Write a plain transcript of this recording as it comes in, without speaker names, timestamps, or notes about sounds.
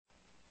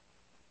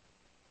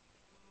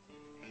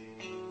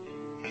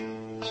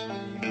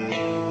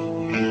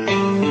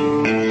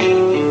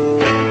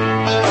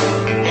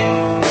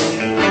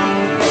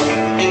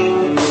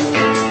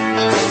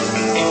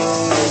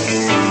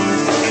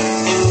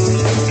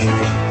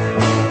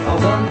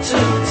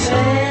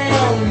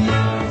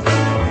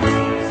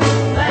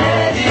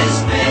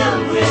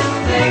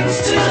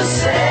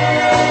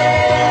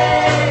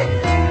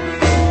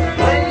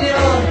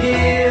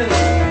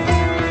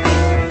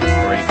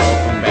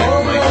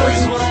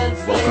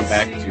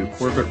back to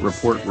Corbett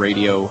Report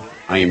Radio.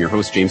 I am your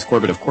host, James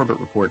Corbett of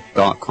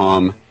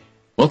CorbettReport.com,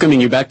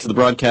 welcoming you back to the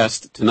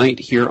broadcast tonight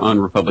here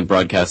on Republic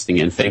Broadcasting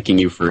and thanking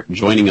you for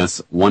joining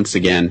us once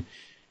again.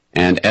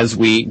 And as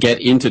we get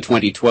into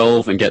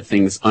 2012 and get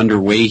things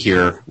underway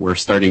here, we're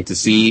starting to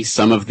see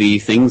some of the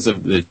things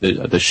of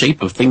the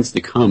shape of things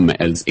to come,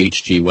 as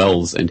H.G.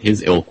 Wells and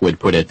his ilk would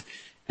put it.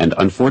 And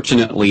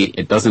unfortunately,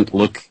 it doesn't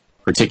look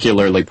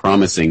particularly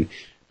promising,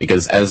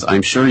 because as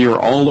I'm sure you're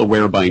all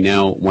aware by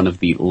now, one of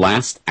the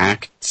last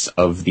acts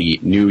of the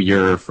new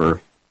year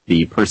for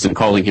the person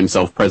calling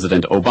himself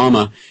President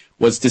Obama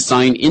was to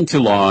sign into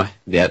law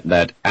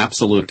that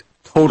absolute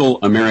total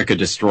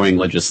America-destroying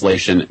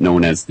legislation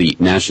known as the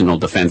National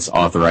Defense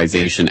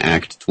Authorization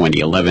Act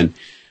 2011,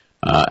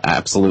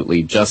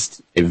 absolutely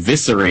just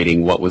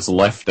eviscerating what was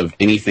left of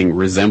anything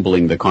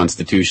resembling the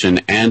Constitution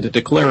and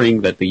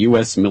declaring that the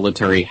U.S.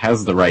 military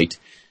has the right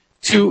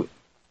to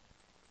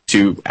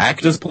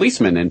act as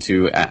policemen and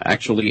to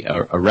actually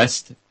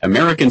arrest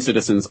American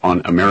citizens on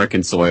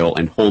American soil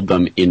and hold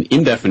them in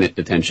indefinite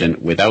detention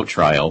without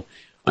trial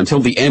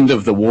until the end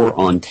of the war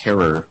on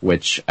terror,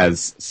 which,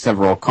 as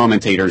several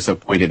commentators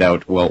have pointed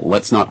out, well,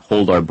 let's not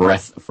hold our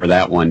breath for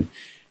that one.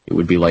 It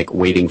would be like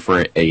waiting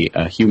for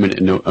a human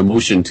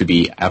emotion to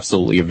be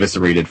absolutely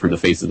eviscerated from the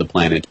face of the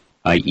planet,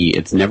 i.e.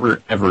 it's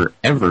never, ever,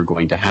 ever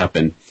going to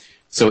happen.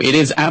 So it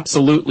is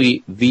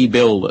absolutely the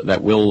bill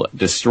that will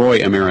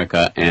destroy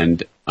America,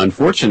 and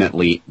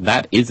unfortunately,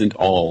 that isn't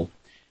all.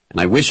 And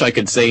I wish I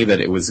could say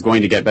that it was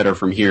going to get better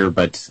from here,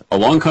 but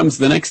along comes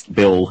the next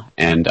bill,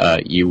 and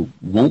you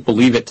won't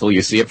believe it till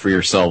you see it for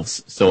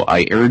yourselves. So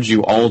I urge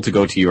you all to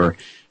go to your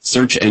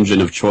search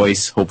engine of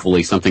choice,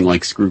 hopefully something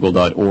like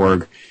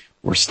Scroogle.org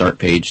or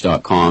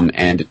StartPage.com,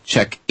 and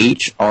check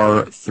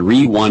HR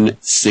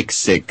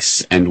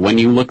 3166. And when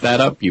you look that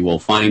up, you will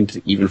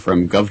find, even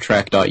from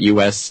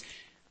GovTrack.us,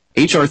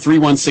 HR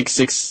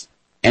 3166,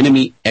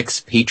 Enemy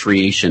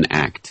Expatriation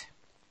Act.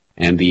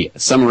 And the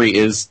summary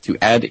is to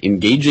add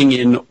engaging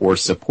in or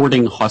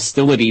supporting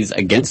hostilities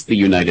against the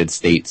United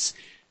States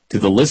to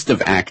the list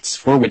of acts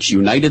for which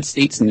United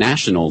States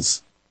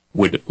nationals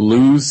would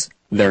lose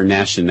their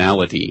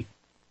nationality.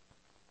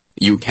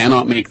 You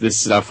cannot make this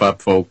stuff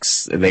up,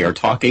 folks. They are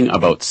talking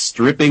about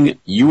stripping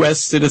U.S.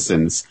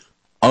 citizens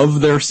of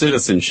their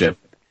citizenship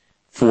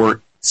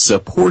for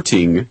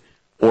supporting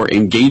or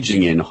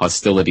engaging in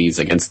hostilities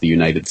against the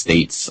United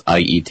States,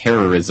 i.e.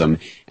 terrorism.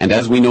 And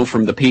as we know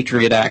from the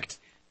Patriot Act,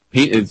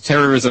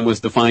 terrorism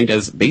was defined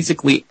as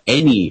basically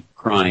any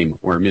crime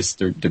or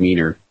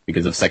misdemeanor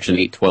because of Section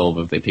 812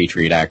 of the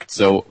Patriot Act.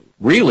 So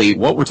really,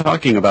 what we're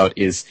talking about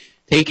is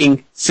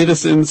taking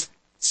citizens'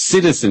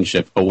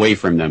 citizenship away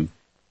from them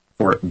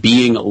for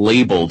being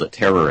labeled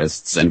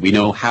terrorists. And we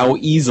know how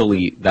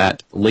easily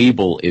that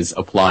label is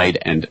applied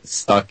and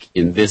stuck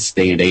in this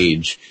day and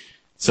age.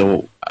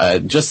 So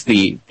just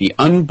the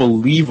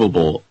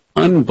unbelievable,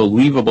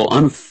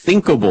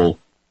 unthinkable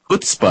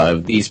chutzpah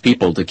of these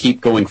people to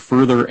keep going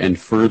further and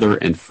further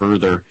and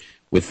further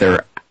with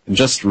their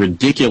just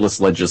ridiculous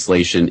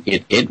legislation.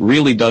 It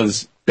really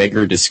does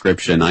beggar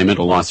description. I'm at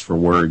a loss for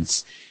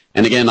words.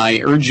 And again, I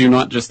urge you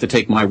not just to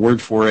take my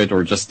word for it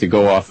or just to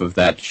go off of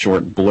that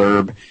short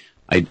blurb.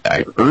 I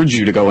urge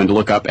you to go and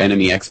look up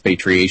Enemy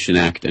Expatriation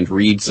Act and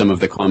read some of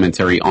the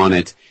commentary on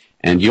it.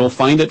 And you'll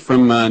find it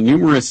from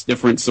numerous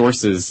different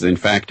sources. In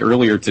fact,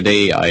 earlier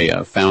today,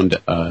 I found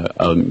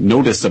a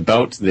notice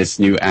about this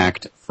new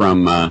act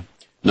from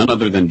none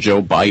other than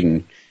Joe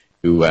Biden,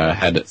 who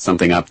had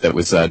something up that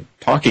was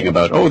talking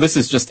about, this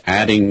is just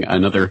adding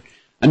another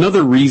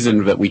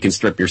reason that we can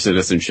strip your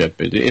citizenship.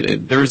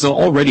 There's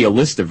already a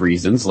list of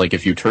reasons, like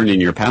if you turn in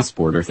your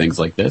passport or things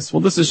like this.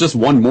 Well, this is just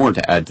one more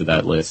to add to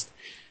that list.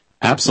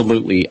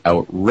 Absolutely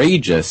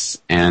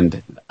outrageous,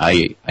 and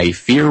I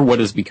fear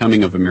what is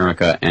becoming of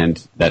America,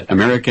 and that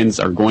Americans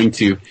are going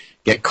to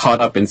get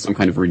caught up in some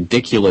kind of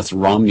ridiculous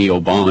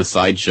Romney-Obama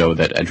sideshow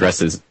that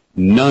addresses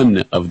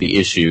none of the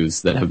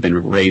issues that have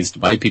been raised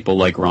by people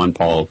like Ron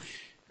Paul,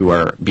 who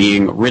are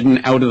being ridden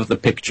out of the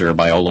picture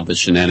by all of the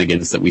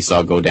shenanigans that we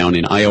saw go down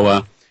in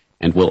Iowa,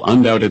 and will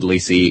undoubtedly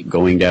see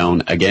going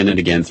down again and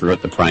again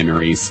throughout the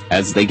primaries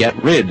as they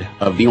get rid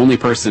of the only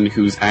person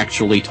who's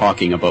actually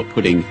talking about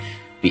putting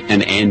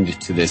an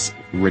end to this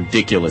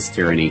ridiculous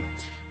tyranny.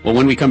 Well,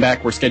 when we come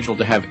back, we're scheduled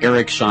to have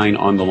Eric Shine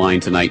on the line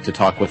tonight to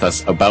talk with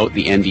us about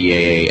the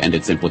NDAA and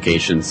its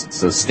implications.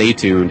 So stay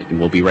tuned, and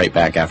we'll be right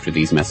back after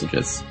these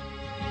messages.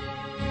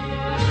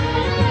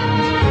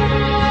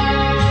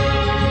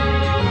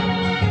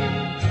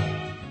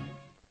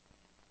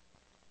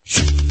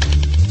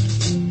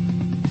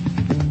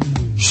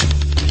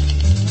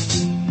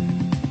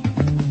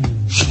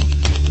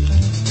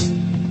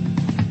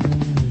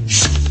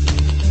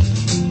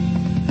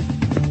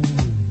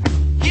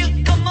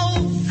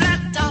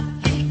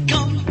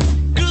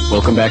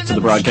 Welcome back to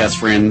the broadcast,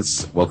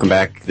 friends. Welcome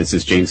back. This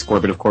is James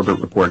Corbett of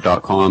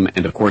CorbettReport.com,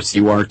 and of course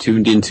you are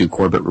tuned into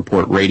Corbett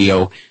Report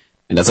Radio.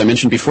 And as I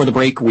mentioned before the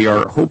break, we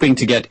are hoping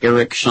to get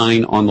Eric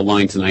Shine on the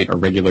line tonight, our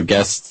regular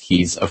guest.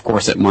 He's, of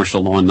course, at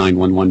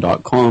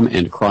martiallaw911.com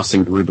and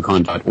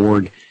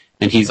crossingtherubicon.org.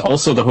 And he's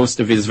also the host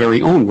of his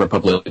very own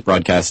Republic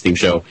Broadcasting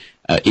show,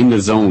 In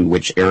the Zone,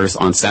 which airs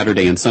on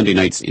Saturday and Sunday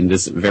nights in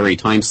this very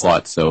time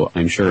slot. So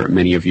I'm sure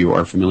many of you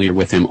are familiar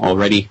with him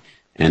already,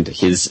 and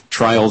his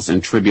trials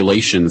and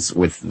tribulations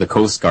with the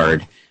Coast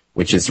Guard,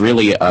 which is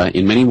really,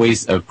 in many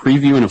ways, a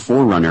preview and a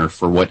forerunner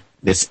for what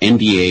this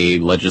NDAA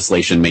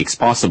legislation makes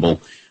possible,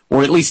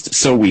 or at least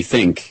so we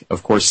think.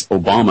 Of course,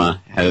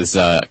 Obama has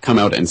come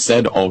out and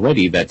said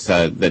already that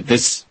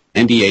this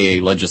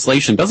NDAA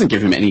legislation doesn't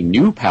give him any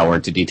new power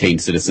to detain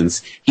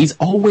citizens. He's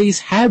always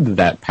had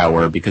that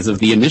power because of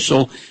the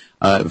initial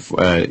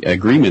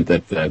agreement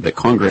that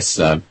Congress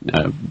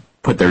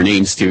put their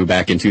names to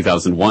back in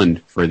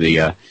 2001 for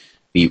the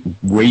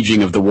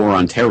waging of the war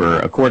on terror.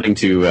 According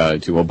to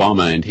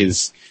Obama and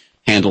his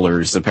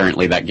handlers,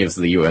 apparently that gives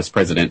the U.S.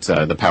 president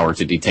the power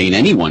to detain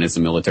anyone as a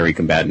military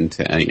combatant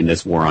in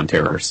this war on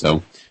terror.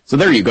 So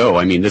there you go.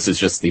 I mean, this is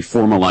just the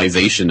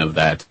formalization of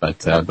that,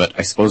 but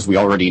I suppose we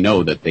already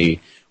know that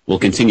they will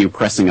continue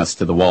pressing us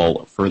to the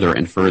wall further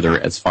and further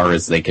as far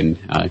as they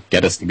can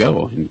get us to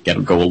go and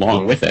go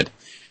along with it.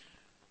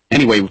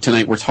 Anyway,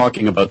 tonight we're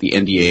talking about the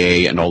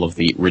NDAA and all of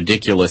the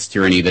ridiculous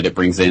tyranny that it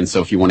brings in.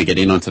 So if you want to get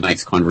in on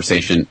tonight's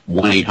conversation,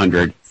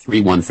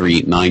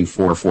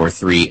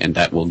 1-800-313-9443, and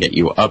that will get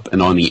you up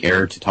and on the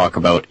air to talk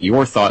about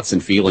your thoughts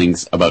and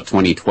feelings about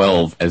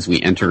 2012 as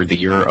we enter the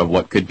year of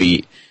what could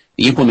be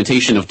the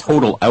implementation of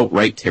total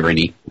outright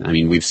tyranny. I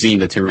mean, we've seen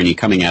the tyranny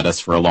coming at us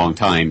for a long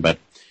time, but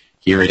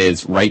here it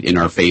is right in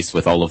our face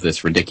with all of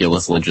this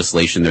ridiculous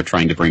legislation they're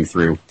trying to bring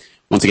through.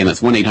 Once again,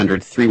 that's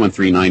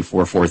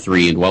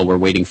 1-800-313-9443. And while we're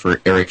waiting for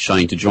Eric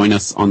Shine to join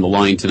us on the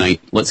line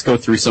tonight, let's go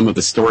through some of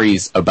the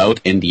stories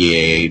about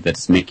NDAA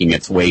that's making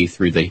its way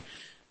through the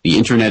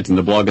internet and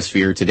the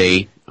blogosphere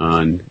today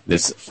on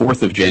this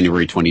 4th of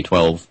January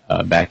 2012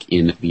 back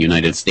in the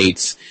United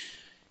States.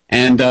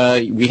 And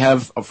we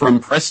have from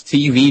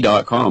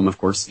PressTV.com, of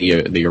course,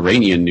 the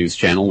Iranian news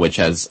channel, which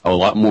has a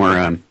lot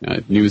more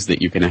news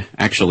that you can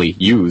actually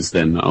use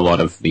than a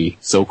lot of the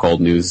so-called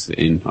news,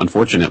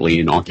 unfortunately,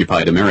 in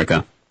occupied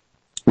America.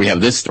 We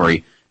have this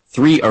story: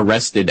 3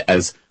 arrested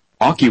as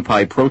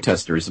Occupy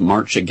protesters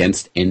march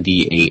against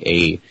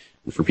NDAA.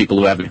 And for people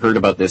who haven't heard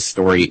about this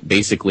story,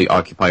 basically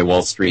Occupy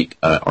Wall Street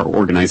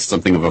organized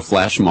something of a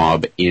flash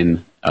mob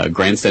in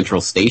Grand Central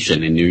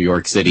Station in New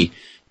York City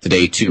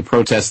today to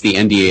protest the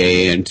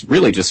NDAA and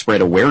really just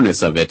spread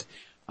awareness of it.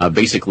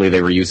 Basically,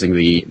 they were using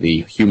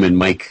the human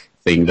mic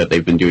thing that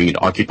they've been doing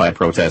at Occupy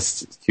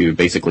protests to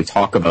basically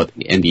talk about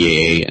the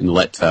NDAA and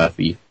let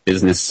the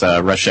business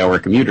rush hour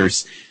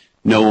commuters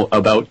know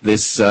about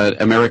this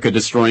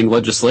America-destroying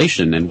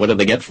legislation. And what do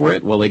they get for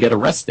it? Well, they get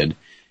arrested.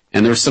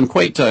 And there's some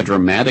quite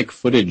dramatic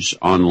footage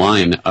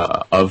online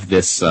of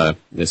this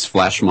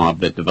flash mob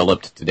that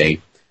developed today.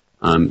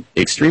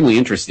 Extremely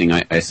interesting.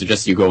 I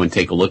suggest you go and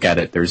take a look at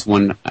it. There's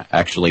one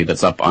actually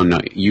that's up on a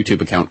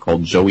YouTube account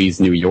called Joey's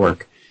New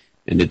York,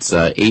 and it's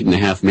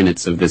 8.5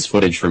 minutes of this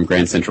footage from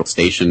Grand Central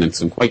Station and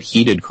some quite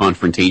heated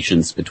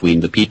confrontations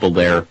between the people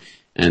there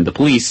and the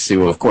police,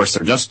 who of course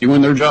are just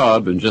doing their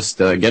job and just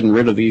getting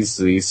rid of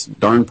these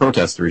darn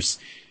protesters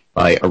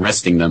by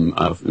arresting them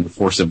and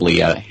forcibly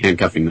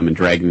handcuffing them and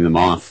dragging them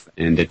off.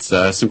 And it's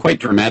some quite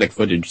dramatic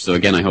footage. So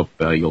again, I hope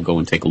you'll go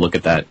and take a look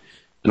at that.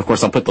 And, of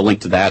course, I'll put the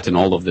link to that and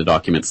all of the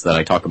documents that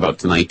I talk about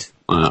tonight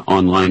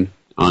online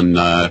on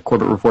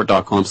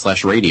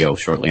CorbettReport.com/radio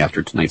shortly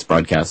after tonight's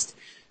broadcast.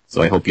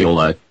 So I hope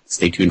you'll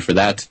stay tuned for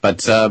that.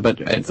 But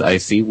as I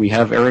see, we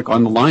have Eric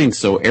on the line.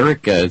 So,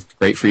 Eric, it's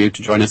great for you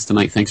to join us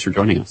tonight. Thanks for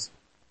joining us.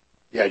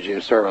 Yeah,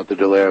 James, sorry about the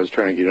delay. I was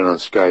trying to get in on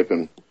Skype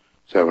and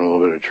was having a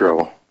little bit of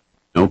trouble.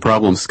 No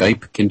problem.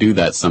 Skype can do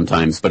that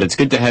sometimes, but it's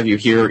good to have you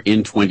here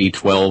in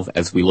 2012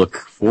 as we look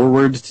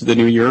forward to the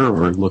new year,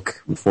 or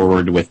look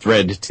forward with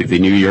dread to the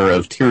new year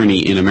of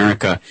tyranny in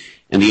America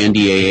and the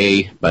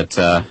NDAA. But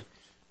I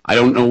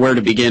don't know where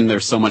to begin.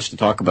 There's so much to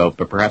talk about,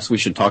 but perhaps we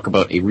should talk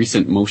about a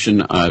recent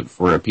motion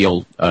for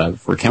appeal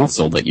for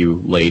counsel that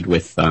you laid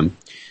with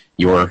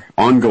your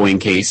ongoing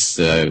case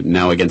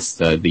now against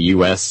the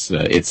U.S.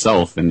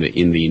 Itself in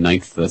the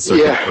Ninth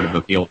Circuit Court of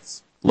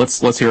Appeals.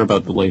 Let's hear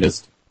about the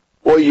latest.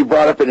 Well, you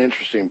brought up an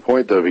interesting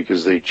point, though,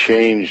 because they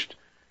changed,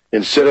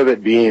 instead of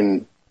it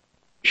being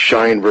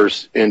Shine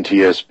versus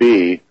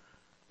NTSB,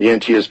 the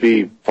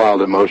NTSB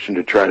filed a motion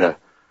to try to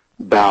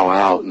bow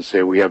out and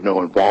say we have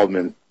no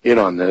involvement in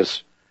on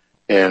this,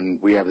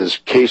 and we have this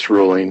case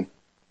ruling.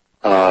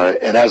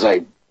 And as I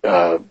did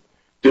a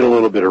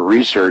little bit of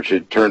research,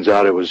 it turns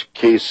out it was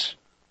case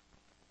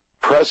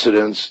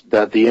precedents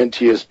that the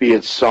NTSB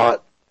had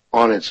sought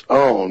on its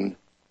own,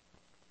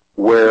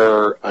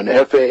 where an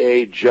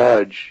FAA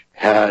judge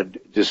had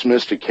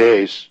dismissed a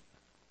case,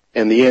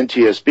 and the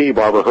NTSB,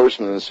 Barbara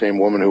Hirschman, the same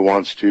woman who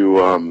wants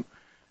to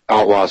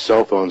outlaw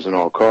cell phones in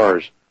all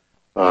cars,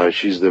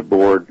 she's the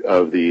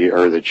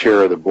the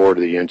chair of the board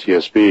of the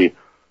NTSB.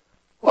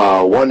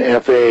 One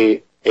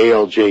FAA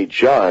ALJ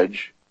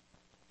judge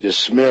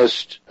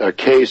dismissed a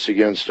case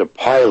against a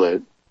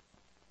pilot,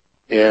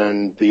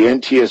 and the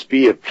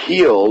NTSB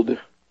appealed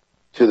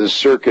to the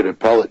Circuit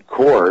Appellate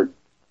Court,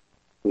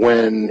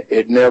 when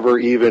it never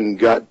even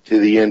got to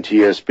the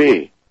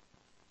NTSB.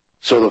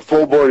 So the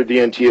full board of the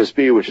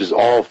NTSB, which is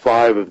all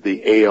 5 of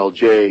the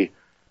ALJ,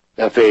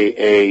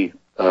 FAA,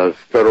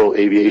 Federal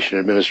Aviation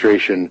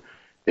Administration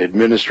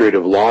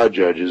administrative law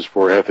judges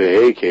for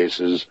FAA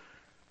cases,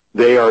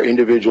 they are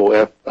individual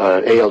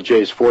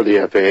ALJs for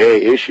the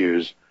FAA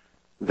issues.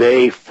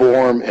 They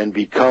form and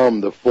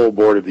become the full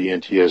board of the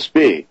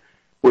NTSB,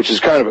 which is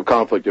kind of a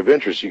conflict of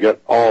interest. You got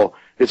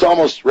it's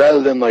almost,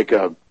 rather than like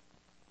an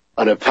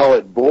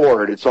appellate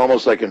board, it's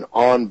almost like an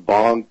en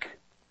banc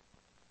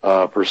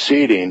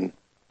proceeding.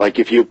 Like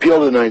if you appeal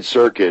to the Ninth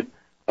Circuit,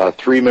 a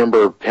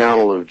 3-member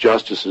panel of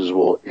justices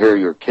will hear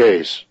your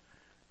case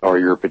or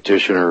your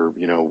petition or,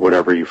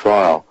 whatever you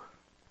file.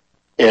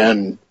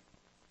 And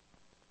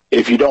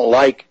if you don't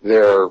like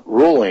their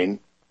ruling,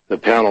 the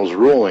panel's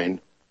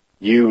ruling,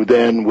 you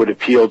then would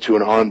appeal to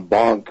an en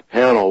banc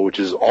panel, which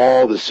is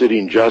all the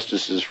sitting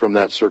justices from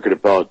that circuit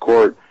appellate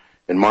court.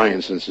 In my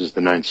instance, is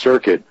the Ninth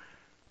Circuit.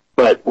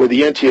 But with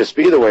the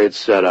NTSB, the way it's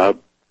set up,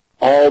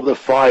 all the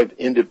 5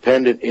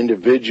 independent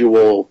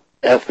individual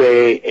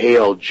FAA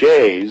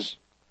ALJs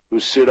who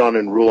sit on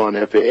and rule on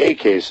FAA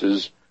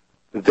cases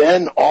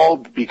then all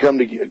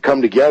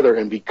come together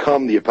and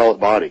become the appellate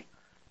body.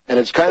 And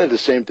it's kind of the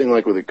same thing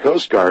like with the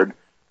Coast Guard,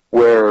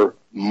 where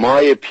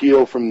my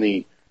appeal from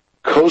the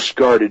Coast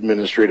Guard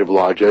administrative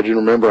law judge, and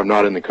remember, I'm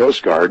not in the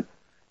Coast Guard.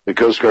 The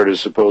Coast Guard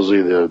is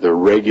supposedly the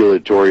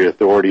regulatory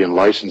authority and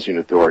licensing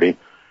authority.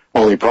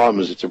 Only problem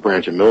is it's a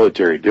branch of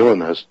military doing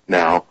this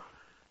now.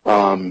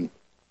 I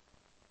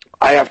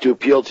have to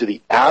appeal to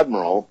the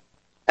admiral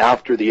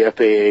after the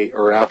FAA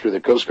or after the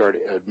Coast Guard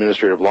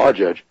administrative law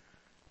judge.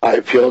 I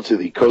appeal to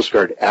the Coast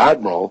Guard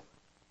admiral,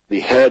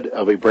 the head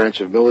of a branch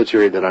of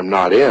military that I'm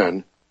not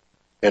in,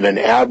 and an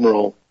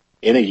admiral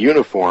in a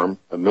uniform,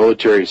 a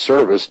military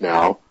service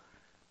now,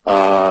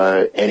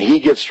 and he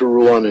gets to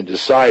rule on and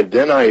decide.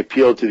 Then I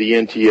appeal to the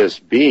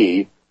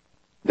NTSB,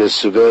 this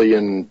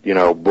civilian,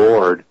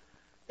 board,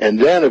 and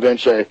then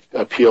eventually I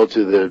appeal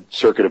to the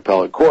Circuit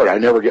Appellate Court. I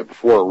never get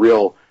before a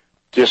real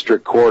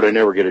district court. I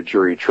never get a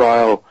jury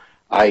trial.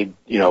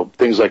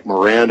 Things like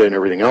Miranda and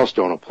everything else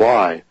don't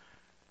apply.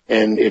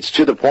 And it's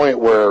to the point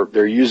where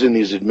they're using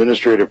these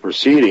administrative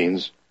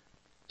proceedings,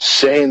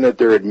 saying that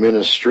they're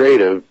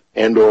administrative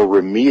and or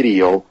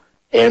remedial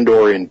and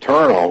or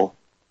internal,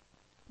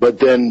 but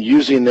then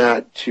using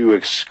that to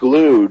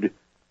exclude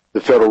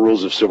the federal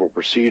rules of civil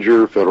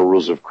procedure, federal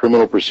rules of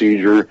criminal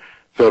procedure,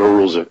 federal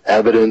rules of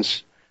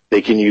evidence.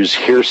 They can use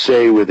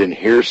hearsay within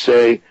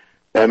hearsay.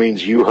 That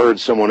means you heard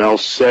someone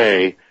else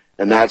say,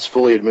 and that's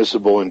fully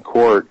admissible in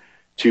court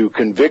to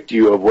convict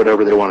you of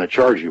whatever they want to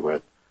charge you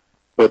with.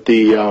 But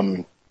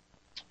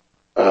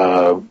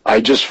I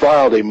just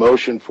filed a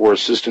motion for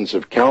assistance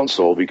of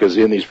counsel because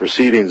in these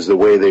proceedings, the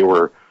way they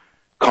were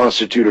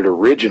constituted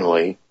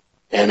originally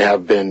and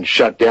have been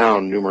shut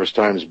down numerous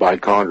times by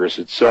Congress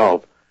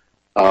itself,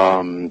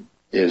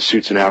 is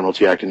Suits and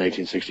Admiralty Act in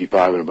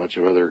 1965 and a bunch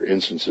of other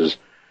instances,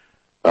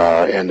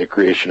 and the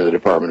creation of the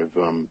Department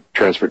of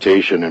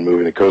Transportation and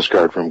moving the Coast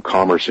Guard from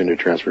commerce into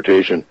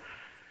transportation.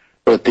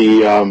 But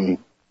the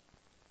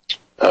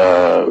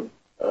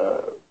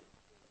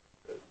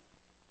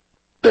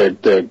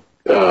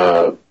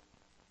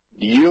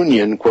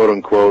union, quote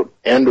unquote,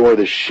 and or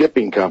the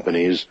shipping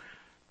companies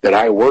that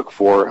I work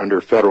for under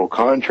federal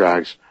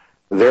contracts,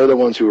 they're the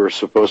ones who are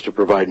supposed to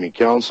provide me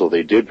counsel.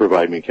 They did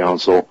provide me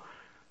counsel.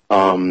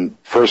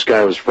 First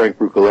guy was Frank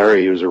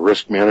Bruccoleri. He was a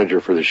risk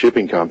manager for the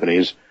shipping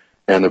companies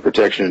and the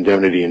protection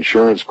indemnity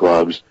insurance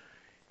clubs.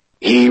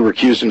 He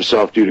recused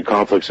himself due to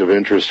conflicts of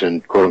interest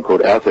and quote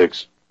unquote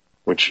ethics,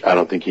 which I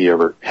don't think he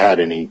ever had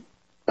any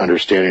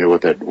understanding of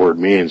what that word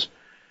means.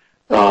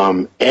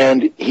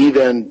 And he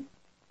then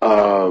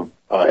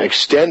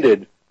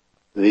extended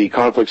the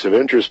conflicts of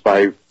interest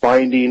by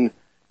finding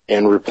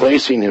and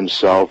replacing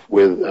himself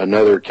with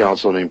another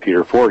counsel named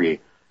Peter Forgey.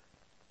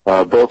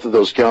 Both of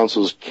those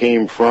counsels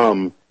came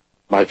from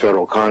my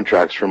federal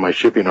contracts, from my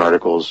shipping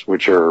articles,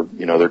 which are,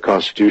 they're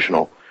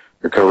constitutional.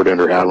 They're covered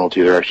under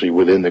Admiralty. They're actually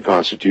within the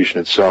Constitution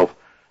itself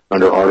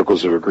under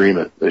Articles of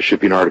Agreement. The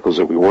shipping articles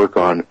that we work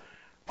on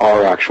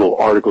are actual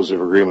Articles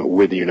of Agreement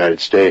with the United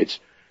States.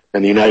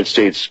 And the United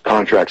States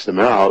contracts them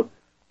out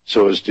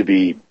so as to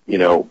be,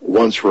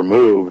 once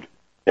removed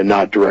and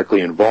not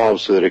directly involved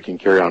so that it can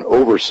carry on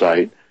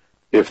oversight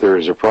if there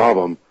is a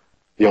problem.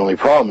 The only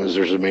problem is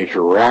there's a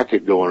major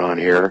racket going on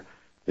here.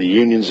 The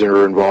unions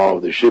are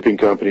involved. The shipping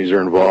companies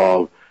are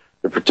involved.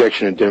 The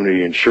protection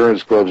indemnity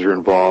insurance clubs are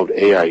involved.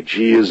 AIG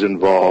is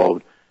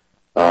involved.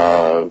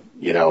 You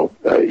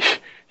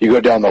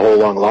go down the whole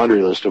long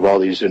laundry list of all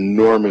these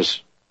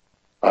enormous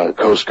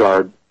Coast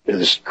Guard,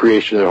 this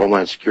creation of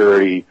Homeland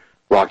Security,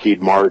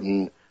 Lockheed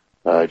Martin,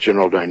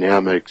 General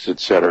Dynamics, et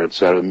cetera,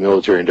 the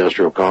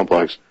military-industrial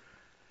complex.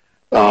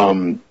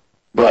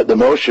 But the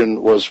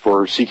motion was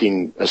for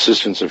seeking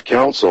assistance of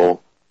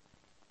counsel,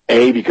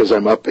 A, because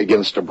I'm up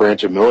against a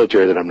branch of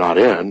military that I'm not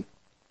in.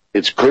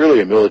 It's clearly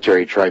a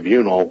military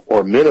tribunal,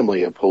 or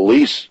minimally a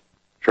police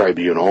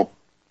tribunal,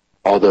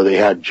 although they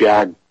had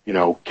JAG,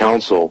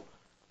 counsel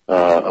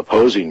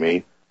opposing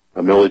me,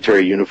 a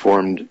military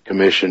uniformed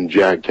commissioned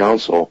JAG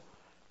counsel,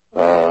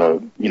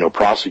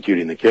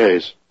 prosecuting the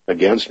case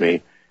against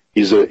me.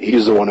 He's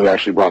the one who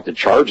actually brought the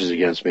charges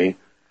against me.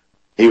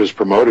 He was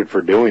promoted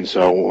for doing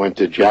so, went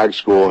to JAG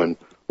school and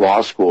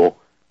law school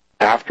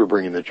after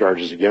bringing the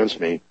charges against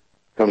me,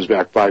 comes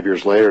back 5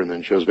 years later and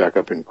then shows back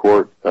up in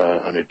court,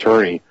 an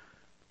attorney,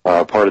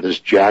 part of this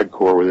JAG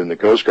Corps within the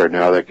Coast Guard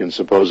now that can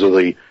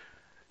supposedly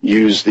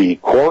use the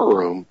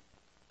courtroom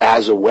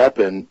as a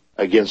weapon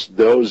against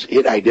those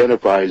it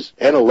identifies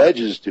and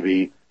alleges to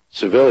be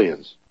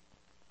civilians.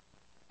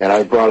 And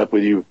I brought up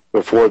with you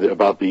before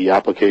about the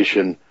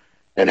application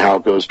and how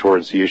it goes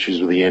towards the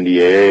issues with the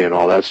NDAA and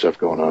all that stuff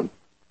going on.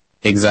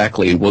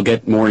 Exactly, and we'll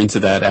get more into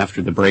that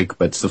after the break,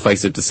 but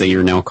suffice it to say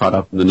you're now caught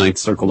up in the Ninth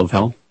Circle of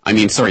Hell?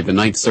 The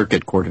Ninth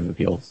Circuit Court of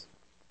Appeals.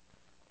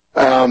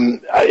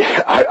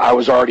 I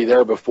was already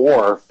there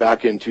before,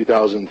 back in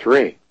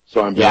 2003,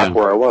 so I'm back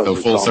where I was. So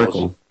full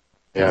circle.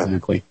 Yeah.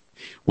 Exactly.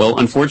 Well,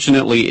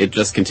 unfortunately, it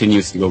just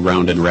continues to go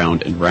round and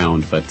round and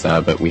round,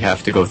 but we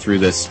have to go through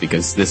this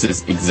because this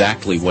is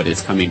exactly what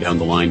is coming down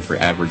the line for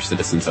average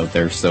citizens out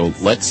there. So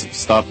let's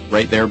stop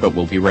right there, but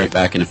we'll be right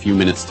back in a few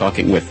minutes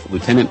talking with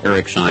Lieutenant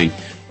Eric Shine,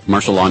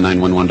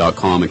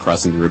 martiallaw911.com and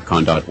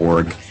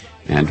crossingtherubicon.org,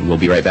 and we'll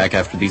be right back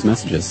after these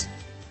messages.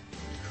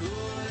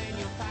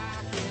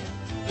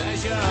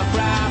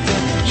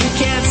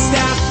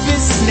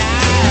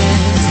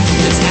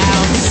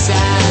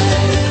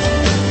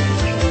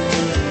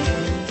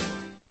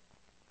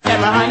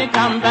 Honey,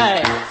 come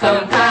back.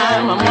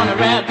 Sometime I'm on a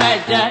rat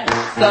back jack.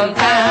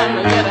 Sometime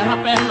I get a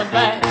hump in my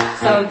back.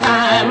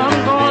 Sometime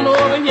I'm going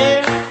over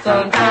here.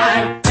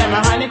 Sometime,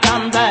 honey,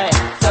 come back.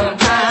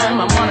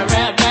 Sometime I'm on a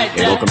rat back jack.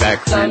 Hey, welcome back,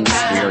 friends.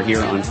 We are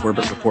here on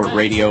Corbett Report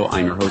Radio.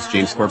 I'm your host,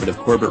 James Corbett of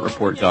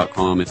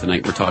CorbettReport.com, and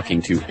tonight we're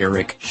talking to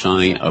Eric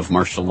Shine of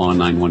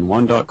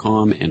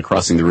martiallaw911.com and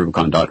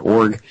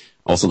crossingtherubicon.org.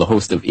 Also the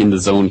host of In the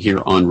Zone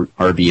here on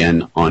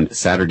RBN on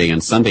Saturday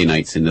and Sunday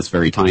nights in this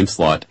very time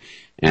slot.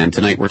 And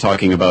tonight we're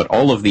talking about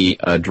all of the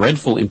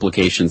dreadful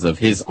implications of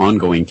his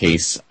ongoing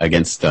case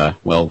against,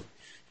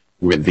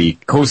 with the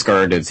Coast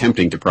Guard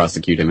attempting to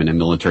prosecute him in a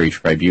military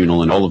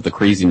tribunal and all of the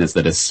craziness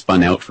that has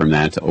spun out from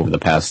that over the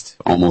past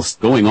almost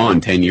going on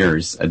 10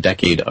 years, a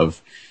decade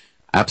of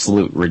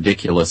absolute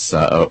ridiculous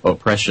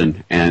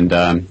oppression. And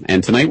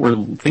tonight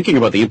we're thinking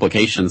about the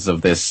implications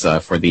of this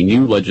for the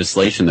new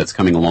legislation that's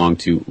coming along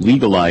to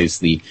legalize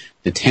the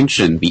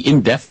detention, the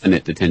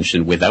indefinite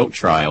detention without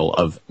trial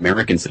of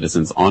American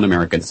citizens on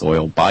American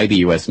soil by the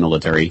U.S.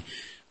 military,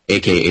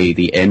 aka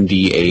the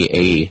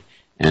NDAA.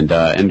 And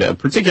a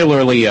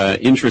particularly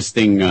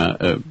interesting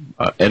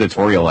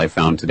editorial I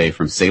found today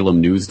from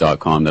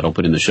SalemNews.com that I'll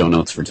put in the show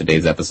notes for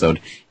today's episode.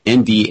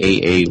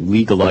 NDAA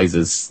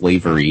legalizes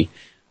slavery.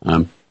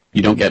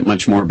 You don't get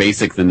much more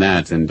basic than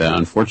that, and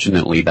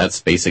unfortunately,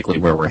 that's basically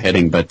where we're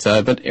heading. But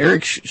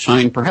Eric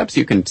Shine, perhaps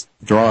you can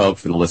draw out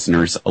for the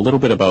listeners a little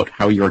bit about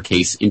how your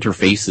case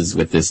interfaces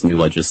with this new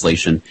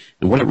legislation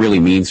and what it really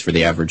means for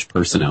the average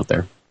person out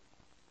there.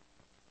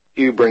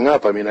 You bring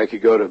up, I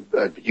could go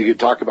to, you could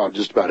talk about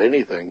just about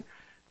anything,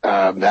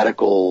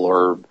 medical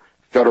or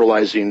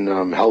federalizing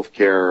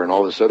healthcare and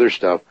all this other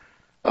stuff.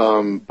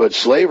 But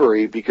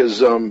slavery,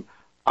 because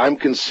I'm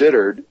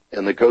considered,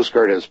 and the Coast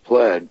Guard has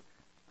pled,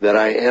 that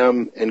I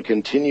am and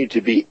continue to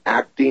be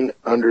acting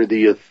under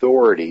the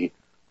authority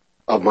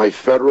of my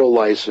federal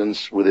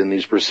license within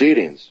these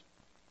proceedings.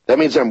 That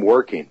means I'm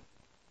working.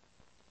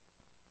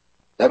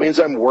 That means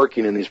I'm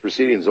working in these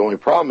proceedings. The only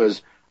problem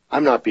is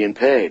I'm not being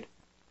paid.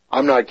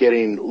 I'm not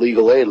getting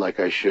legal aid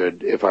like I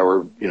should if I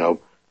were,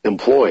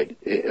 employed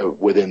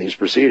within these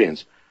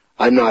proceedings.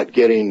 I'm not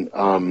getting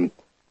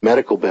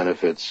medical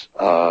benefits,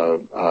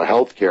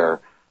 health care,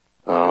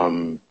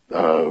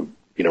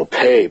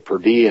 pay, per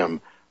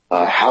diem,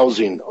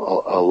 housing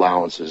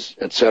allowances,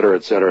 et cetera,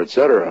 et cetera, et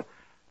cetera.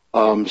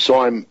 So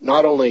I'm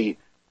not only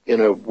in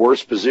a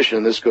worse position,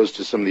 and this goes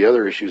to some of the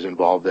other issues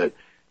involved, that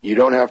you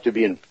don't have to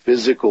be in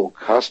physical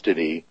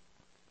custody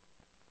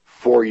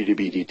for you to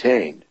be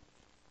detained.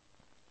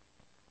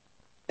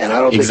 And I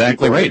don't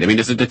exactly right.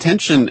 It's a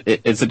detention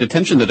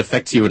that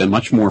affects you at a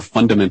much more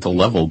fundamental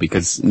level,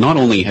 because not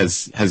only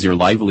has your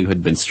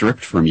livelihood been stripped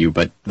from you,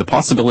 but the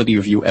possibility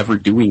of you ever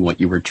doing what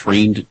you were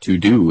trained to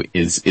do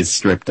is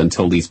stripped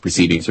until these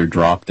proceedings are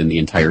dropped and the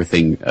entire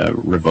thing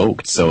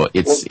revoked. So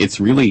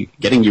it's really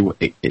getting you,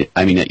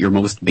 at your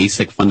most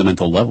basic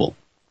fundamental level.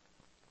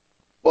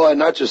 Well, and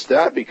not just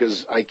that,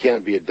 because I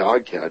can't be a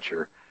dog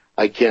catcher.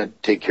 I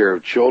can't take care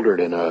of children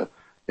in a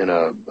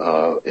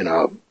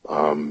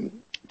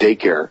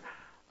daycare.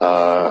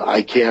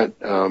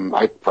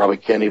 I probably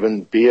can't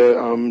even be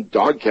a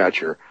dog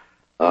catcher.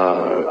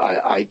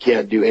 I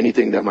can't do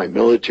anything that my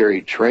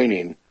military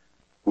training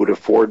would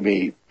afford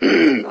me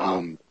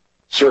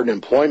certain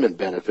employment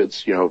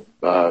benefits,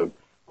 where,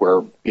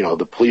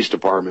 the police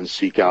departments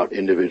seek out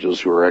individuals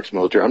who are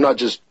ex-military. I'm not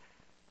just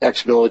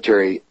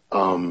ex-military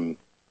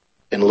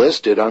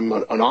enlisted. I'm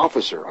an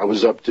officer. I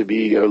was up to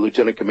be a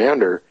lieutenant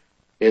commander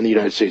in the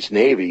United States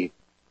Navy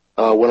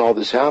when all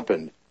this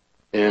happened.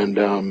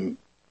 And,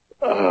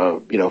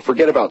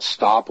 forget about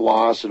stop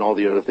loss and all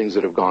the other things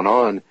that have gone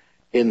on.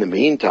 In the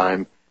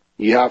meantime,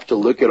 you have to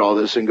look at all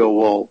this and go,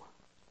 well,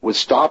 with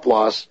stop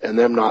loss and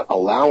them not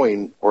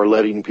allowing or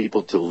letting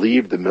people to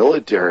leave the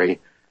military,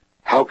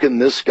 how can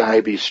this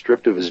guy be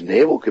stripped of his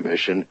naval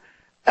commission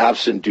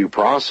absent due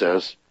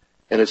process?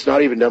 And it's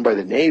not even done by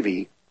the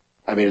Navy.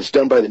 I mean, it's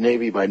done by the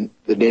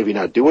Navy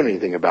not doing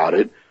anything about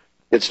it.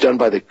 It's done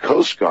by the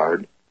Coast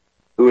Guard,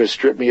 who has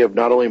stripped me of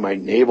not only my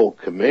naval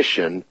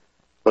commission,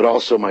 but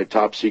also my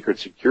top secret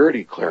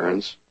security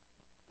clearance,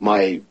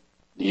 my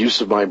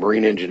use of my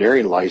marine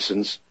engineering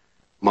license,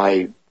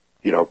 my,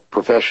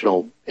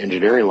 professional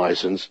engineering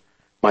license,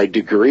 my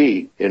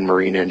degree in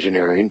marine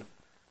engineering,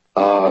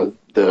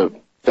 the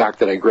fact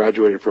that I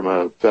graduated from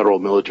a federal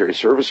military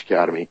service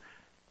academy,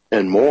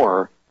 and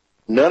more.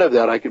 None of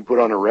that I could put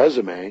on a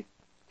resume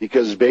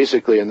because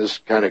basically, and this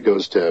kind of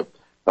goes to,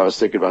 I was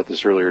thinking about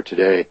this earlier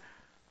today,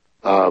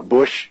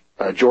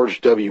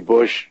 George W.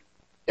 Bush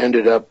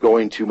ended up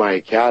going to my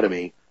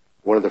academy,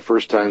 one of the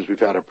first times we've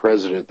had a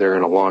president there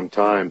in a long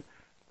time.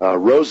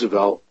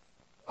 Roosevelt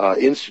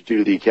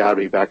instituted the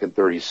academy back in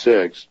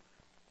 1936.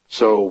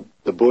 So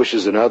the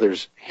Bushes and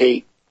others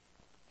hate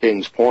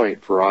Kings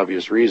Point for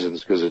obvious reasons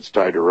because it's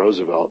tied to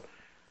Roosevelt.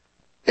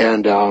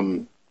 And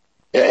I,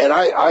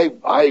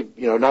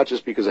 not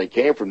just because I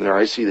came from there,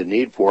 I see the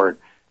need for it,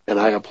 and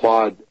I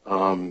applaud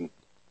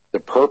the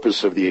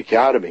purpose of the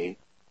academy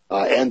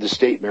and the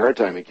state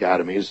maritime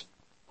academies.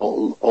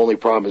 Only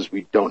problem is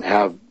we don't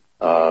have,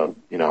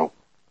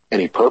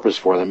 any purpose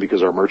for them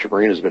because our merchant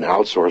marine has been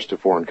outsourced to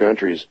foreign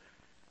countries.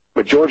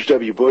 But George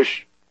W.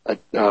 Bush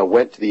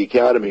went to the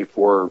academy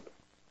for,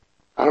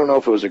 I don't know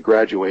if it was a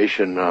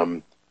graduation. I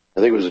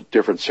think it was a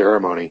different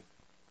ceremony.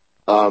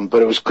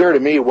 But it was clear to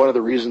me one of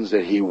the reasons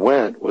that he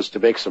went was to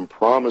make some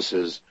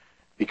promises,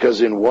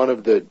 because in one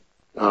of the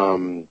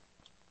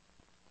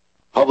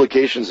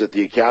publications that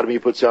the academy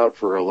puts out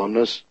for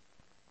alumnus,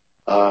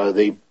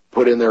 they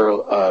put in there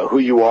who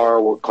you are,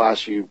 what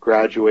class you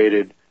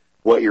graduated,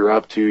 what you're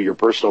up to, your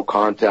personal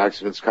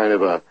contacts, and it's kind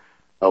of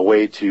a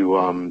way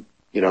to,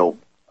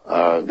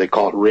 they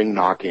call it ring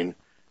knocking.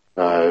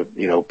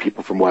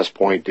 People from West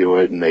Point do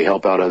it, and they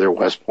help out other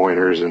West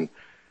Pointers, and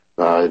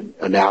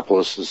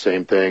Annapolis, the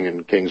same thing,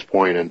 and Kings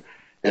Point,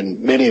 and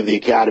many of the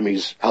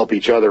academies help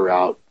each other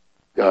out.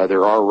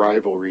 There are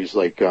rivalries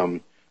like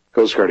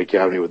Coast Guard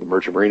Academy with the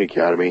Merchant Marine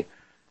Academy,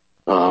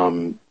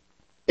 and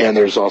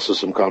there's also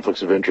some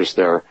conflicts of interest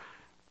there.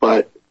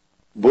 But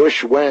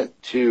Bush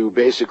went to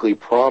basically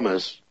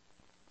promise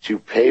to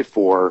pay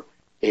for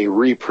a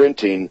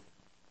reprinting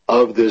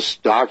of this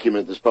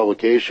document, this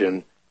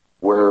publication,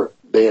 where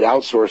they had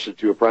outsourced it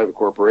to a private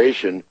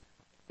corporation.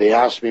 They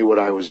asked me what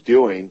I was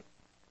doing,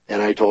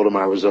 and I told them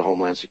I was a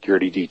Homeland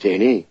Security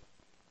detainee.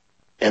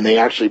 And they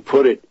actually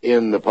put it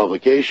in the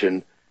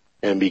publication,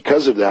 and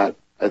because of that,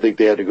 I think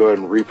they had to go ahead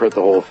and reprint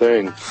the whole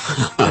thing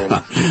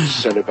and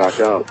send it back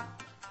out.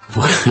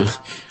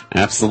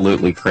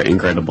 Absolutely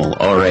incredible.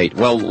 All right.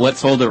 Well, let's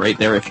hold it right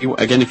there. If you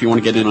want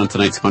to get in on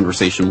tonight's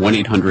conversation,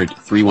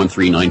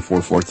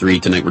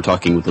 1-800-313-9443. Tonight we're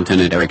talking with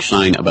Lieutenant Eric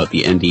Shine about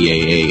the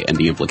NDAA and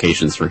the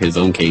implications for his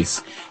own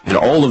case and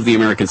all of the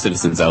American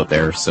citizens out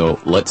there. So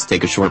let's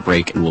take a short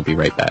break and we'll be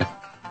right back.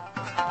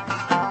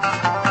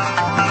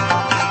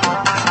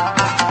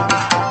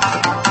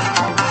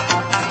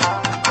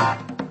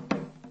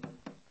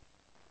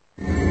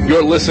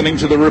 You're listening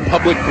to the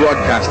Republic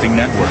Broadcasting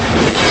Network,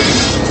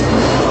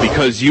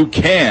 because you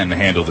can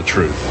handle the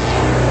truth.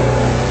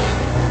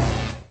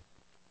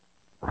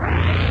 All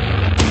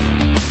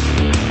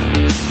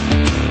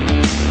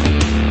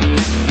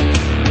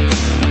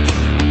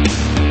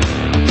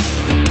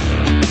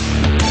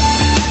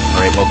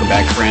right, welcome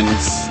back,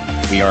 friends.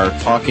 We are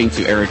talking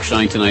to Eric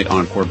Shine tonight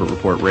on Corbett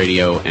Report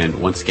Radio,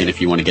 and once again,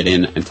 if you want to get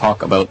in and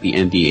talk about the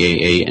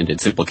NDAA and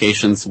its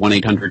implications,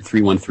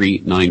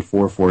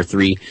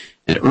 1-800-313-9443.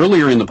 And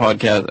earlier in the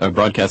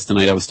broadcast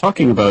tonight, I was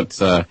talking about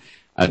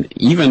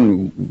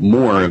even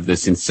more of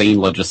this insane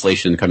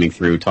legislation coming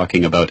through,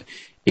 talking about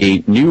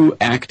a new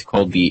act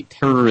called the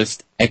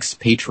Terrorist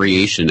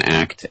Expatriation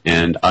Act,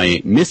 and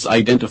I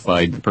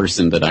misidentified the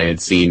person that I had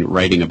seen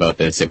writing about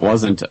this. It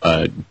wasn't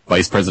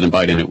Vice President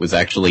Biden. It was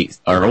actually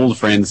our old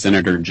friend,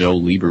 Senator Joe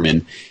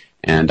Lieberman.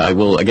 And I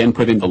will, again,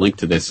 put in the link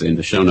to this in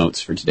the show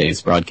notes for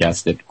today's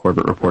broadcast at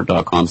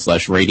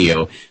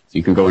corbettreport.com/radio, so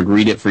you can go and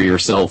read it for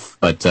yourself.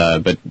 But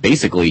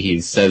basically, he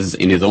says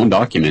in his own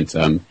document,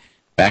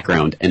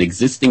 background, an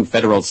existing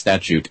federal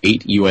statute,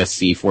 8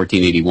 U.S.C.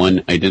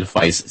 1481,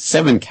 identifies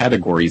 7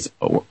 categories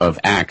of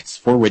acts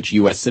for which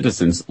U.S.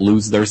 citizens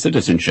lose their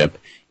citizenship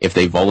if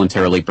they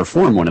voluntarily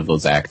perform one of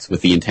those acts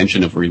with the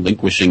intention of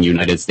relinquishing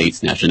United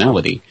States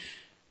nationality.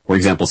 For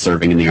example,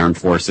 serving in the armed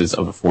forces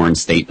of a foreign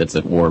state that's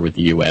at war with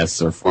the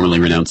U.S. or formally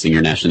renouncing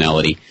your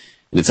nationality.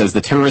 And it says the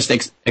Terrorist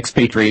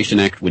Expatriation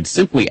Act would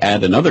simply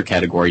add another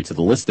category to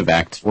the list of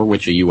acts for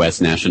which a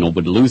U.S. national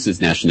would lose his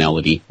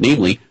nationality,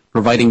 namely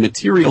providing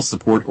material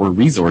support or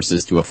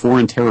resources to a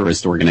foreign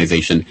terrorist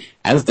organization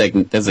as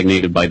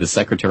designated by the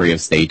Secretary of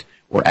State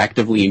or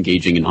actively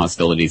engaging in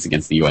hostilities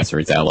against the U.S. or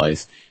its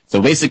allies. So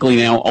basically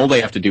now all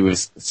they have to do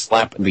is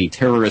slap the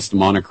terrorist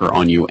moniker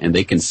on you, and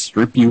they can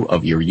strip you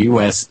of your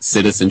U.S.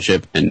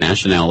 citizenship and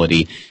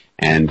nationality.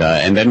 And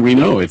then we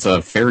know it's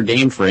a fair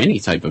game for any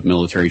type of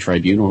military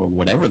tribunal or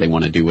whatever they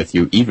want to do with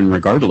you, even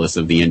regardless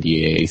of the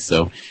NDAA.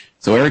 So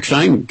Eric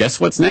Shine, guess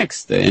what's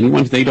next?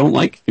 Anyone they don't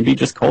like can be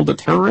just called a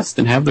terrorist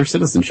and have their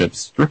citizenship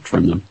stripped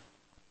from them.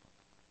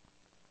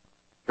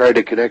 Tried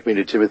to connect me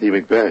to Timothy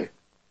McVeigh.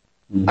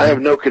 Mm-hmm. I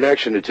have no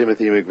connection to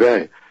Timothy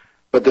McVeigh.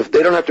 But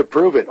they don't have to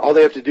prove it. All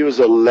they have to do is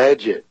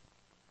allege it.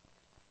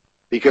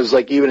 Because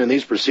like even in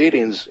these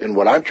proceedings, and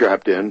what I'm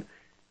trapped in,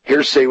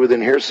 hearsay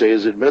within hearsay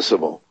is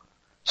admissible.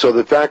 So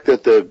the fact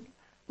that the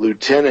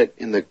lieutenant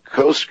in the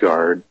Coast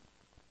Guard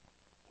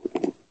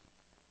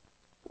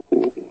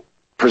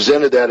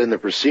presented that in the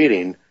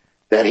proceeding,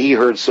 that he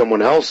heard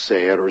someone else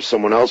say it, or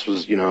someone else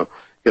was, going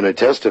to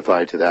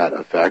testify to that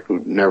effect, who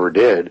never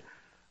did.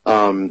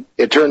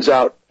 It turns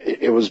out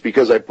it was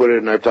because I put it,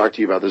 and I've talked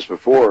to you about this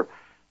before,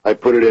 I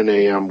put it in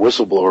a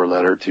whistleblower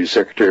letter to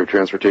Secretary of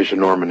Transportation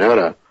Norm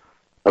Mineta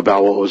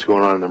about what was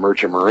going on in the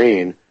Merchant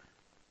Marine,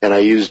 and I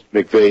used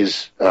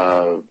McVeigh's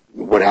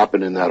what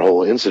happened in that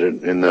whole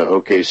incident in the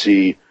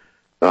OKC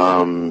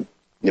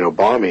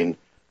bombing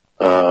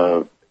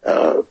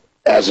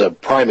as a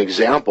prime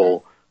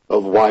example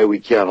of why we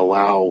can't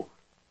allow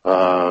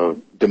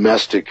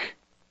domestic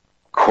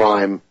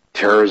crime,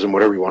 terrorism,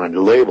 whatever you wanted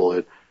to label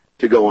it,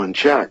 to go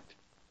unchecked.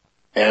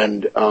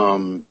 And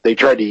they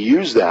tried to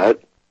use that,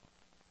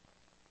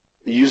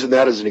 using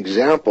that as an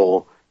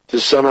example to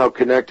somehow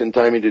connect and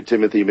tie me to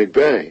Timothy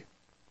McVeigh.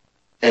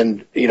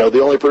 And,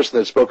 the only person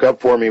that spoke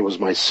up for me was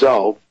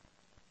myself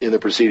in the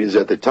proceedings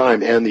at the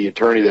time and the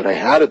attorney that I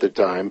had at the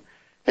time.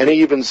 And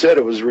he even said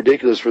it was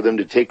ridiculous for them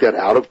to take that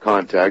out of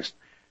context,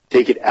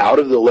 take it out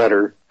of the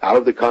letter, out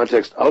of the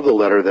context of the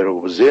letter that it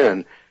was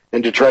in,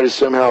 and to try to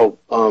somehow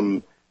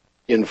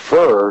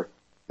infer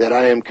that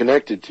I am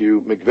connected to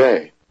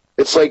McVeigh.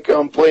 It's like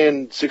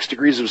playing 6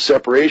 Degrees of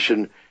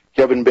Separation,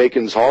 Kevin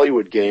Bacon's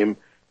Hollywood game,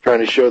 trying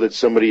to show that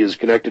somebody is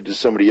connected to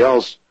somebody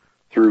else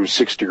through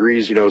 6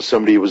 degrees.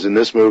 Somebody was in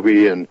this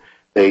movie and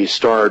they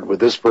starred with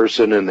this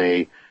person, and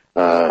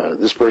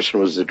this person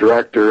was the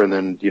director, and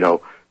then,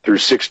 through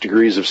 6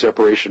 degrees of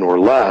separation or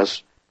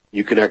less,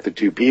 you connect the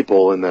two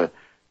people, and the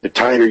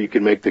tighter you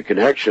can make the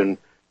connection,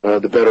 the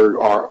better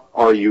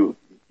are you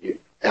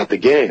at the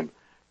game.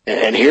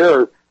 And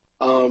here,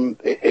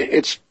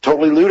 it's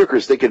totally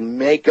ludicrous. They can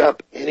make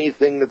up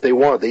anything that they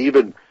want. They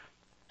even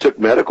took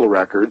medical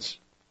records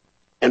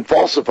and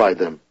falsified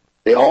them.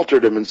 They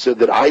altered them and said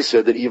that I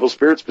said that evil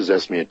spirits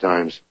possessed me at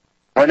times.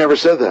 I never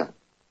said that.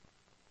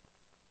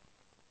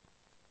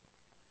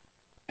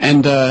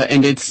 And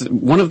it's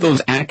one of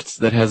those acts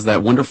that has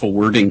that wonderful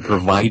wording,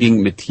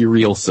 providing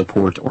material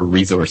support or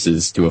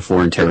resources to a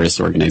foreign terrorist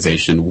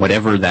organization,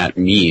 whatever that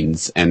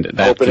means. And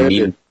that can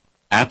mean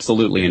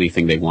absolutely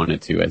anything they want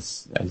it to,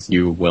 as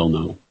you well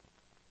know.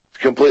 It's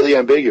completely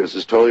ambiguous.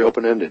 It's totally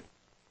open-ended.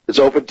 It's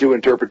open to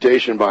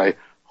interpretation by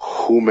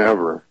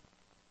whomever.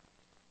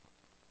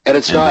 And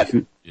it's not,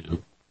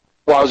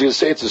 well, I was going to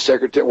say it's a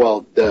secretary,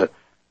 well,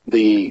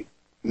 the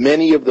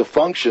many of the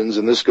functions,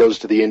 and this goes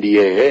to the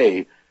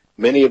NDAA,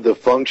 many of the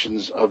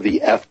functions of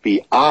the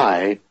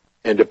FBI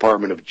and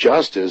Department of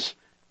Justice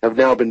have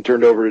now been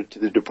turned over to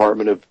the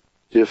Department of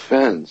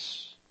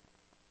Defense.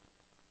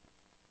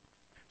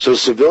 So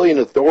civilian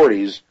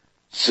authorities,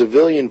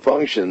 civilian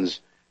functions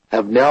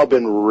have now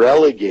been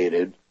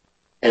relegated,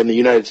 and the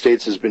United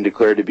States has been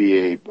declared to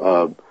be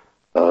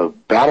a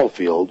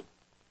battlefield.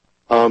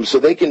 So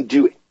they can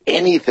do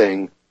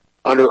anything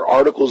under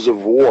articles of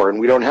war,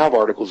 and we don't have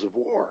articles of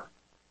war,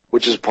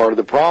 which is part of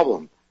the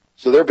problem.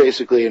 So they're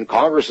basically, and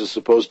Congress is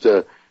supposed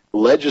to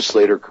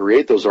legislate or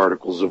create those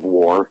articles of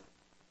war,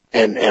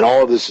 and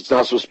all of this, it's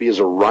not supposed to be as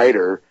a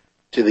rider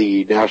to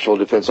the National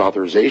Defense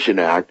Authorization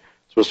Act.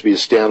 It's supposed to be a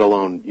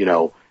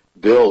standalone,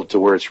 bill to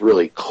where it's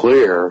really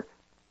clear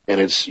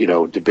and it's,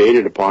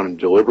 debated upon and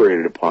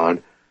deliberated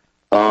upon.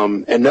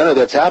 And none of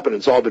that's happened.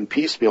 It's all been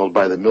piecemealed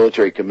by the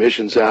Military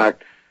Commissions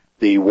Act,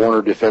 the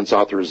Warner Defense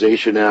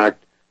Authorization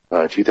Act,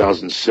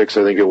 2006,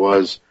 I think it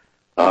was,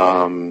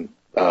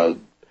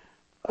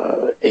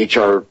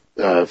 H.R.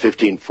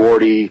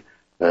 1540,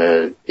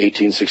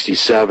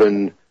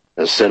 1867,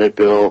 a Senate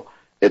bill,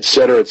 et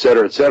cetera, et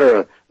cetera, et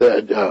cetera,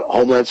 the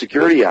Homeland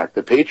Security Act,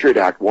 the Patriot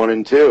Act 1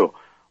 and 2.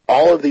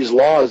 All of these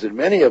laws, and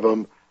many of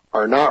them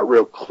are not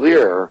real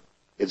clear.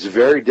 It's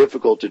very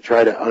difficult to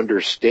try to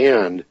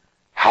understand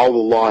how the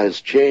law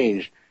has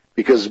changed,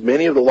 because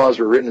many of the laws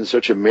were written in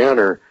such a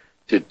manner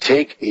to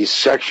take a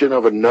section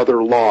of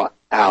another law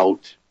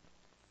out,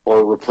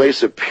 or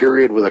replace a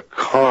period with a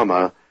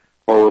comma,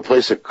 or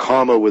replace a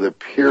comma with a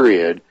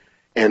period,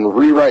 and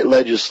rewrite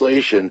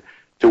legislation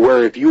to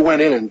where if you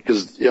went in, and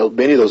because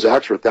many of those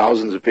acts were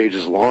thousands of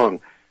pages long,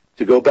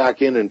 to go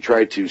back in and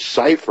try to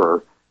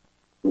cipher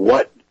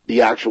what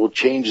the actual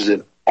changes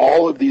in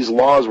all of these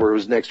laws were, it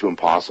was next to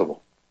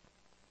impossible.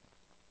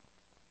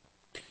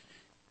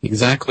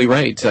 Exactly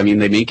right. I mean,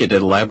 they make it a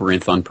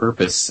labyrinth on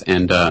purpose.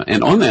 And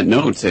on that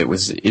note, it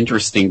was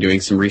interesting doing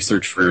some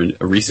research for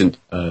a recent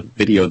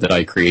video that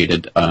I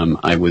created.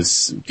 I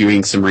was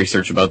doing some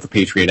research about the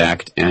Patriot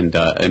Act, and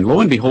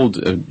lo and behold,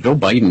 Joe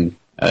Biden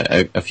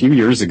a few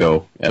years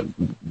ago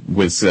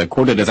was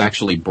quoted as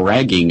actually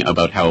bragging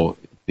about how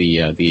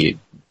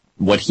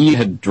what he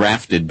had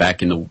drafted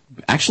back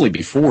actually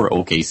before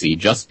OKC,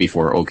 just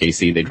before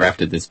OKC, they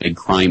drafted this big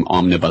crime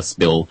omnibus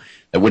bill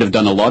that would have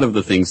done a lot of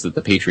the things that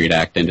the Patriot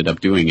Act ended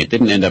up doing. It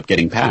didn't end up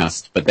getting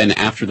passed, but then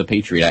after the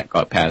Patriot Act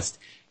got passed,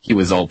 he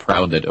was all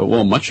proud that,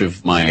 much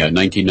of my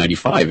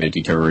 1995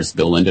 anti-terrorist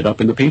bill ended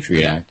up in the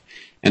Patriot Act.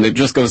 And it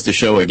just goes to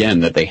show again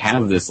that they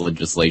have this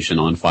legislation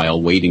on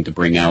file waiting to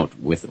bring out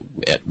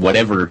at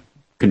whatever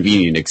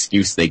convenient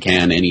excuse they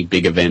can, any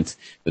big event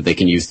that they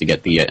can use to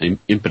get the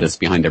impetus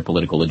behind their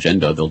political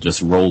agenda. They'll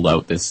just roll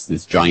out this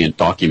giant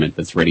document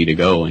that's ready to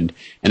go, and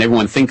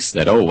everyone thinks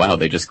that, oh wow,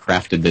 they just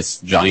crafted this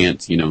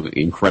giant,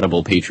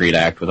 incredible Patriot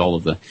Act with all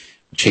of the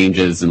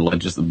changes and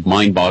just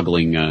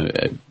mind-boggling.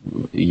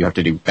 You have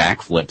to do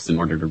backflips in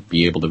order to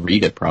be able to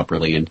read it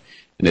properly, and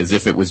as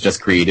if it was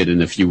just created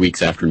in a few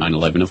weeks after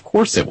 9/11. Of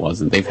course it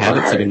wasn't. They've had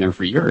it sitting there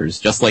for years,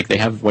 just like they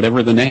have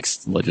whatever the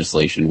next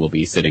legislation will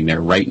be sitting there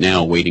right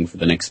now waiting for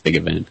the next big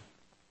event.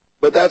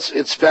 But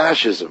it's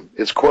fascism.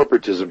 It's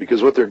corporatism,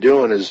 because what they're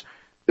doing is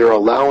they're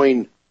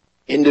allowing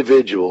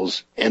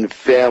individuals and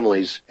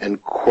families and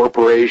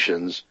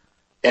corporations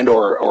and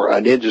or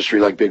an industry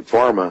like Big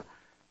Pharma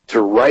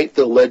to write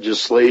the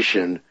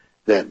legislation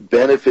that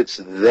benefits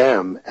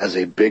them as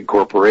a big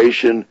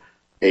corporation,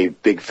 a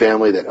big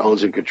family that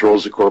owns and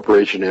controls the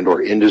corporation and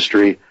or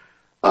industry,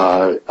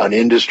 an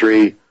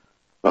industry,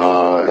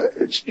 vested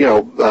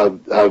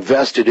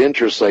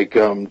interests like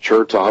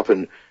Chertoff,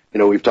 and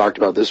we've talked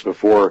about this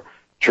before.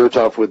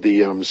 Chertoff with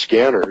the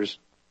scanners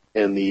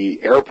and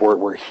the airport,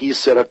 where he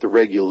set up the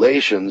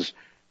regulations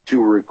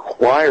to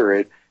require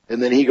it,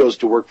 and then he goes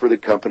to work for the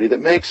company that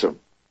makes them.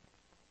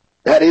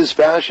 That is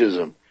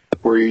fascism,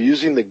 where you're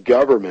using the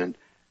government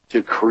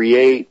to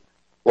create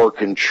or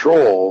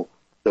control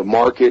the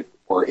market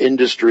or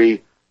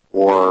industry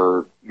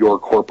or your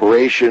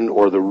corporation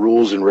or the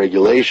rules and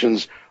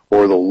regulations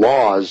or the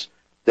laws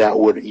that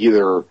would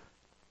either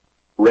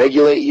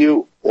regulate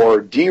you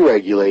or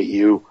deregulate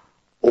you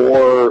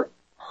or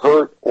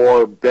hurt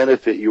or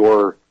benefit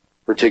your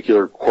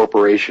particular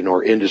corporation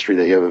or industry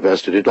that you have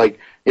invested in. Like,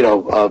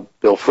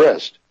 Bill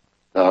Frist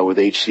with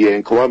HCA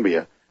in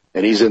Columbia,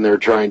 and he's in there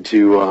trying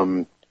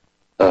to,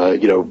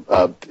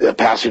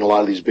 passing a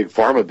lot of these big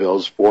pharma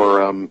bills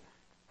for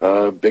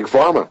Big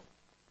Pharma.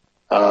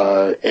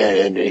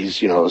 And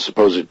he's, a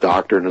supposed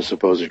doctor and a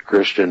supposed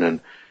Christian,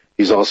 and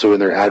he's also in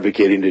there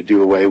advocating to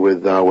do away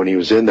with, when he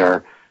was in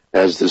there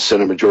as the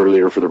Senate Majority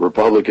Leader for the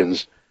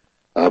Republicans,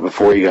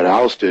 before he got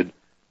ousted,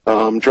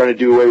 trying to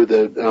do away with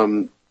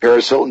the,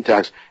 Paris Hilton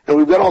tax. And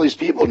we've got all these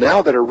people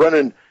now that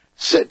are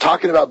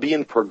talking about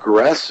being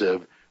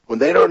progressive when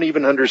they don't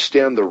even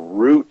understand the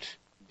root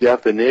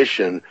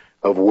definition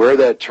of where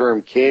that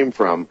term came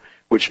from,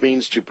 which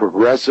means to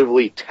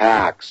progressively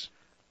tax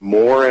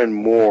more and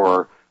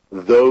more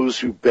those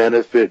who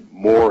benefit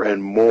more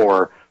and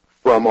more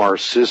from our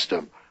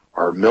system,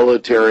 our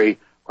military,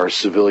 our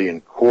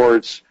civilian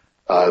courts,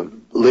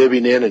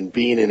 living in and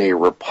being in a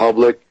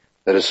republic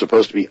that is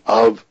supposed to be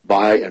of,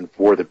 by, and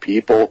for the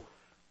people.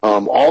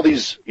 All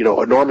these,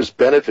 enormous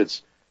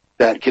benefits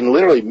that can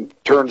literally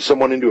turn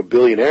someone into a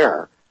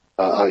billionaire,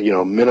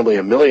 minimally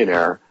a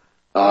millionaire,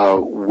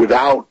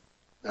 without,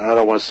 and I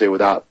don't want to say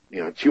without,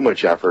 too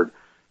much effort,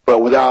 but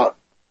without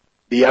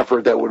the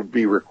effort that would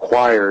be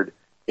required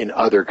in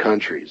other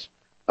countries.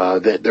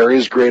 That there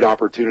is great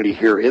opportunity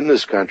here in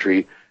this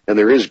country, and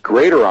there is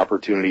greater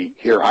opportunity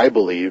here, I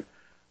believe,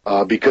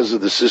 because of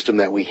the system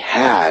that we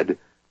had,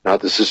 not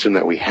the system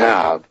that we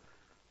have.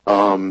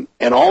 And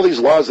all these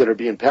laws that are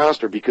being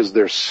passed are because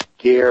they're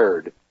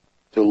scared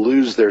to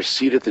lose their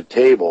seat at the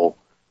table,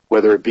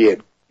 whether it be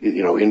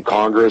in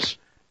Congress,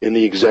 in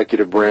the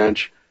executive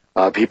branch,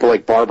 people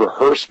like Barbara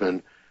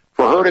Hirschman,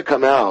 for her to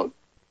come out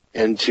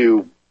and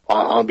to,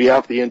 on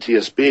behalf of the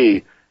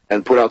NTSB,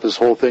 and put out this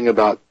whole thing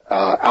about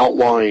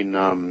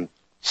outlawing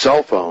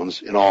cell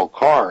phones in all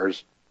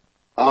cars.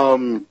 I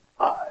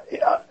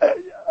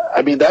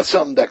mean, that's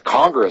something that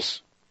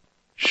Congress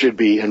should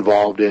be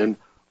involved in,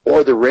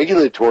 or the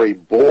regulatory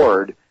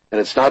board, and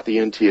it's not the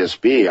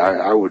NTSB.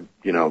 I would,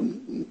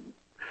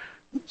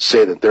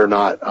 say that they're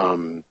not,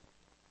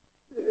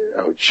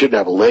 shouldn't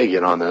have a leg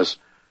in on this.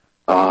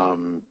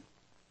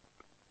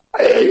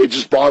 It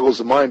just boggles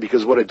the mind,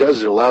 because what it does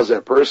is it allows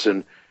that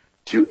person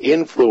to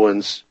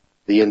influence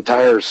the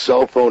entire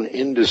cell phone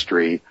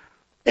industry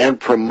and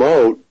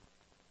promote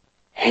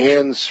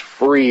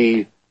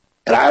hands-free.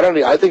 And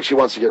I think she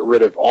wants to get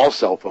rid of all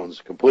cell phones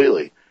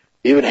completely,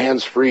 even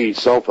hands-free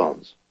cell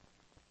phones,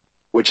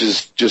 which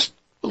is just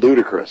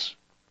ludicrous.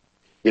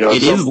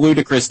 It is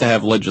ludicrous to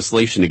have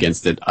legislation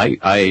against it.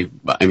 I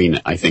mean,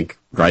 I think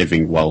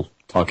driving while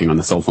talking on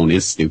the cell phone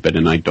is stupid,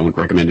 and I don't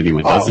recommend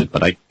anyone does it.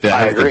 But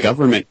the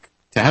government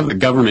to have the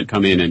government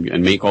come in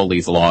and make all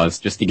these laws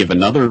just to give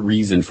another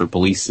reason for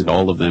police and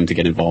all of them to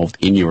get involved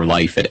in your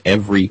life at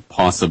every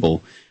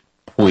possible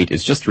point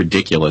is just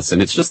ridiculous.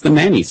 And it's just the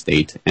nanny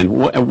state.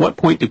 And at what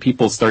point do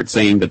people start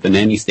saying that the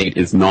nanny state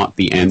is not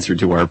the answer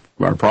to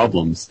our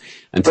problems?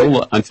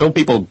 Until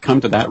people come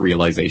to that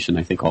realization,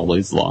 I think all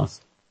is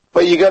lost.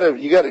 But you gotta,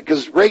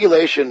 because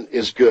regulation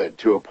is good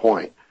to a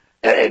point,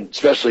 and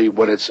especially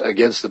when it's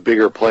against the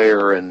bigger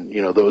player and,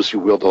 those who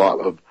wield a lot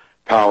of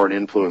power and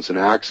influence and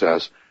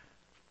access.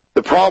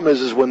 The problem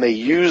is when they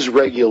use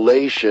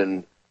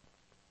regulation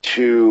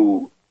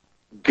to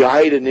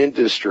guide an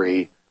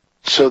industry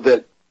so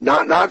that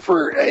not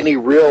for any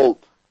real,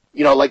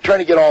 like trying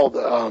to get all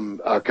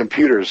the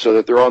computers so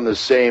that they're on the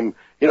same,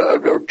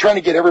 trying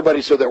to get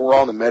everybody so that we're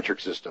all in the metric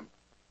system.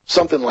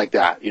 Something like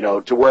that,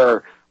 to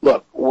where,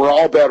 look, we're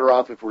all better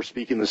off if we're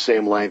speaking the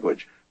same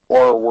language,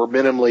 or we're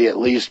minimally at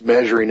least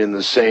measuring in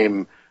the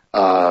same,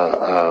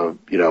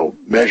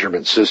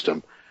 measurement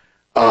system.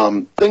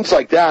 Things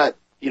like that,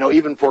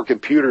 even for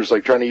computers,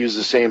 like trying to use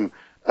the same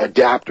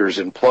adapters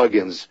and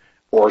plugins,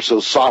 or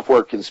so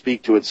software can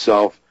speak to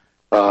itself,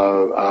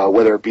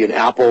 whether it be an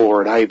Apple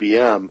or an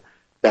IBM,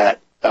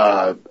 that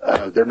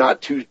they're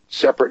not two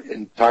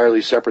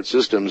entirely separate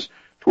systems,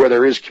 to where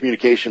there is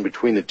communication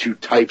between the two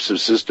types of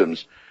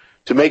systems.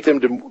 To make them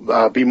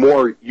to be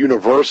more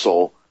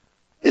universal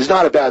is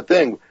not a bad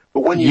thing.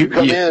 But when you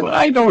come in,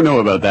 I don't know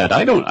about that.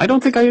 I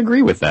don't think I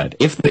agree with that.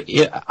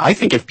 I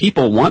think if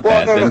people want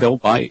then they'll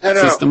buy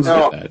systems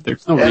with that.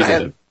 There's no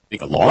reason to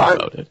make a law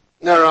about it.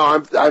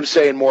 I'm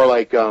saying more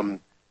like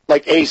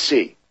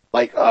AC,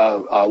 like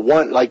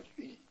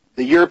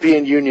the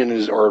European Union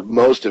is, or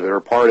most of it, or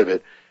part of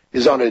it,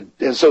 is on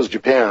and so is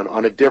Japan,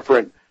 on a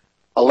different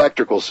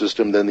electrical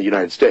system than the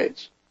United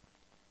States.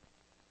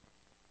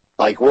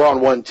 Like we're on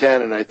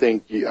 110, and I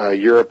think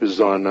Europe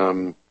is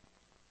on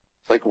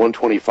it's like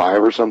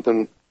 125 or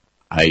something.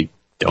 I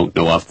don't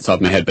know off the top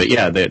of my head, but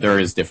yeah, there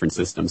is different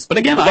systems. But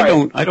again,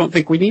 right. I don't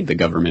think we need the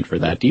government for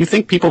that. Do you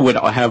think people would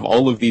have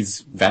all of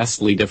these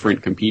vastly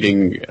different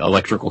competing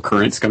electrical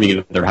currents coming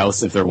into their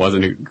house if there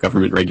wasn't a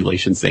government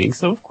regulation saying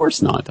so? Of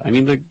course not. I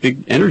mean, the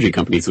energy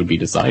companies would be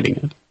deciding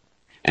it,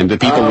 and the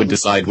people would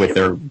decide with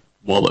their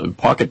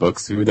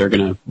pocketbooks who they're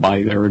going to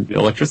buy their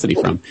electricity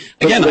from.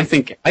 Again, I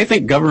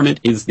think government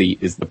is the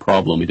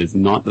problem. It is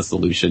not the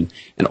solution.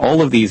 And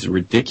all of these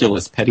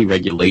ridiculous petty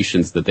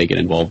regulations that they get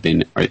involved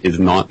in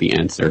is not the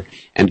answer.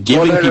 And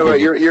giving people...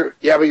 but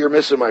you're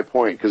missing my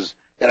point, because,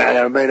 and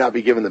I may not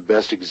be giving the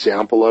best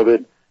example of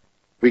it,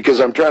 because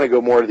I'm trying to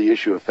go more to the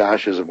issue of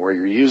fascism, where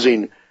you're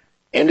using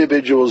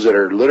individuals that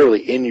are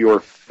literally in your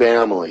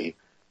family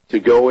to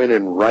go in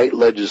and write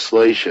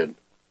legislation,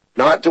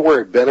 not to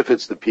where it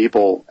benefits the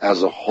people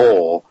as a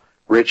whole,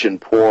 rich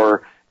and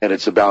poor, and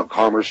it's about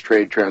commerce,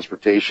 trade,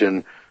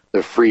 transportation,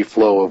 the free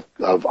flow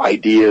of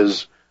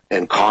ideas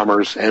and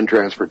commerce and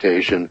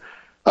transportation,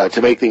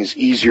 to make things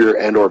easier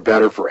and or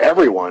better for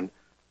everyone.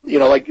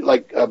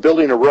 Like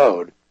building a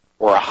road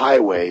or a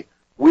highway,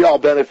 we all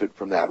benefit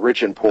from that,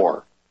 rich and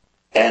poor.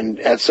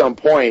 And at some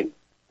point,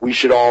 we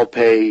should all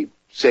pay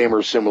same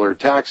or similar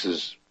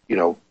taxes,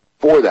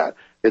 for that.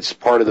 It's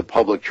part of the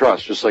public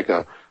trust, just like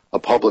a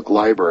public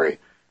library.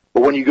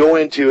 But when you go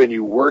into and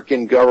you work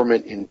in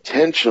government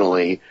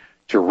intentionally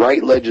to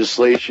write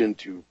legislation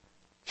to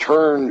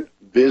turn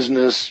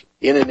business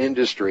in an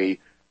industry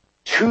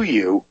to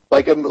you,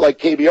 like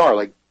KBR,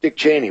 like Dick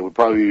Cheney would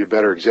probably be a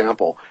better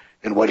example,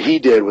 and what he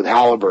did with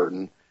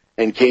Halliburton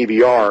and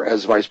KBR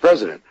as vice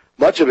president.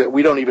 Much of it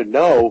we don't even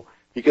know,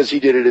 because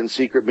he did it in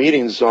secret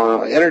meetings,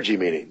 energy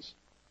meetings.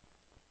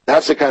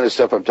 That's the kind of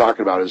stuff I'm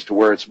talking about, as to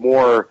where it's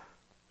more,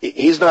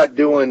 he's not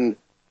doing...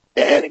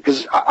 And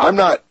because I'm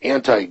not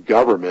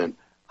anti-government,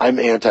 I'm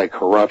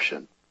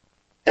anti-corruption.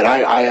 And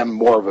I am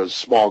more of a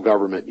small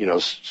government,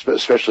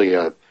 especially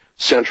a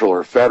central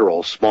or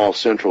federal, small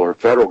central or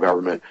federal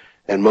government,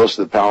 and most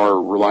of the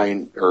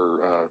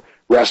power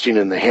resting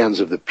in the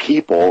hands of the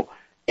people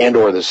and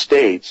or the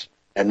states,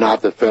 and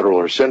not the federal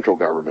or central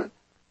government.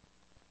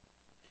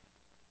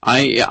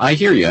 I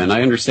hear you, and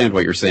I understand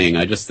what you're saying.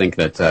 I just think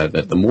that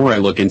the more I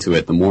look into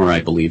it, the more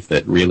I believe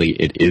that really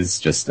it is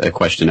just a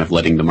question of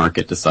letting the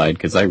market decide,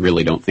 because I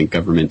really don't think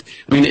government...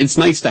 I mean, it's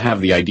nice to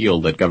have the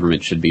ideal that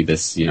government should be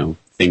this,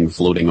 thing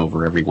floating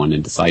over everyone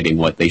and deciding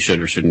what they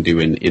should or shouldn't do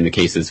in the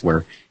cases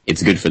where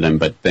it's good for them,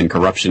 but then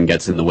corruption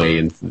gets in the way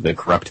and the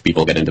corrupt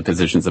people get into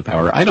positions of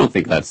power. I don't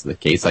think that's the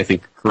case. I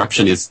think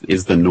corruption is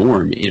the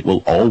norm. It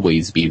will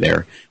always be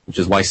there, which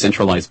is why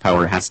centralized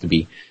power has to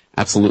be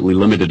absolutely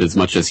limited as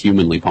much as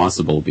humanly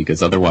possible,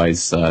 because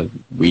otherwise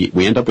we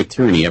end up with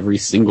tyranny every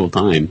single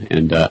time.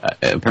 And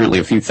apparently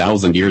a few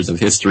thousand years of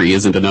history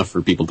isn't enough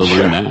for people to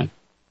learn that.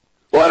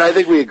 Well, and I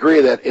think we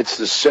agree that it's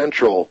the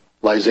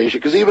centralization,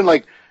 because even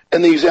like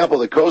in the example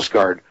of the Coast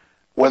Guard,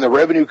 when the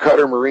Revenue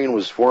Cutter Marine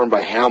was formed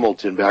by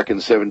Hamilton back in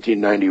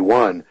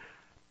 1791,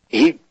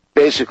 he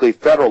basically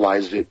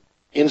federalized it,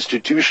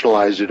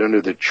 institutionalized it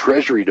under the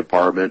Treasury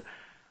Department.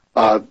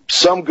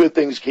 Some good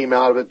things came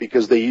out of it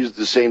because they used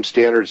the same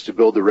standards to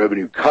build the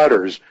revenue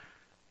cutters,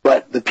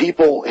 But the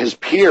people, his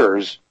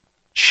peers,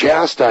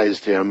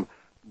 chastised him,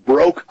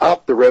 broke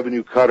up the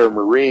revenue cutter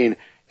marine,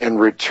 and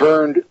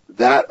returned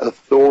that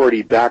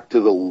authority back to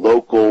the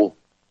local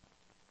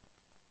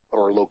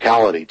or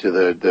locality, to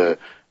the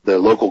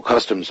local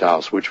customs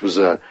house, which was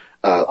a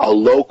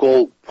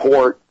local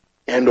port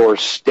and or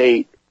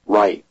state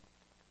right,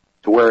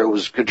 to where it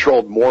was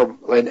controlled more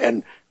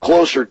and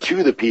closer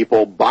to the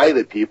people, by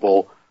the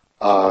people.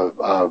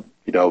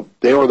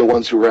 They were the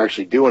ones who were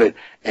actually doing it,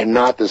 and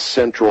not the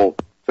central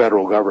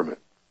federal government.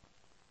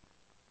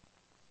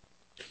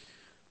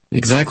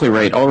 Exactly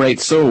right. All right,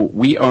 so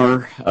we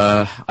are,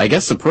 I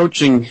guess,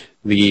 approaching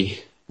the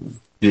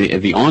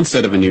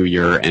onset of a new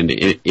year, and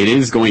it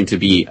is going to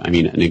be, I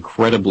mean, an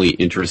incredibly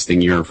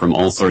interesting year from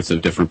all sorts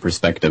of different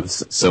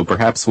perspectives. So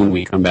perhaps when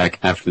we come back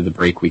after the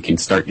break, we can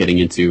start getting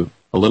into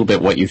a little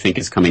bit what you think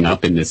is coming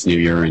up in this new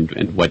year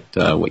and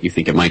what you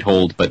think it might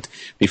hold. But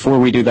before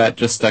we do that,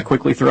 just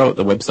quickly throw out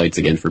the websites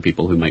again for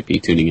people who might be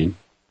tuning in.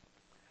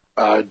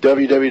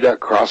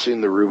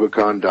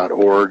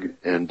 www.crossingtherubicon.org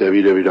and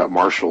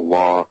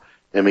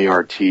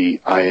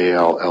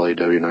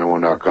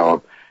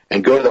www.martiallaw.com,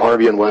 and go to the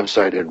RBN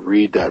website and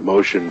read that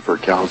motion for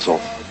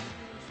council.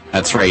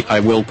 That's right.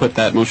 I will put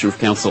that motion for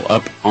council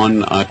up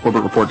on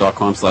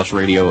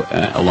CorbettReport.com/radio,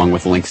 along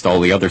with links to all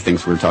the other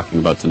things we're talking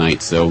about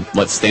tonight. So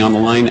let's stay on the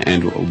line,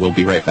 and we'll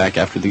be right back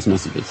after these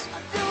messages.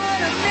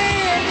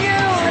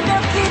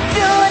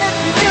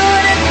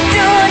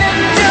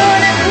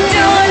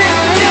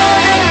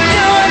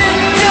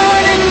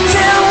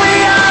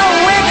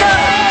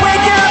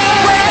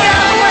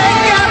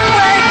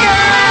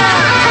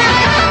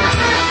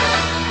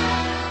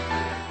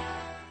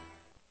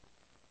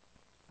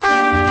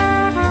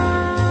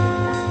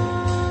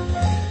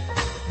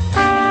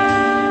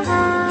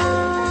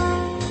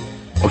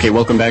 Okay,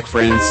 welcome back,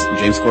 friends.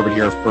 James Corbett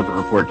here of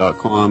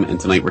CorbettReport.com, and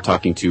tonight we're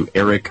talking to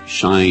Eric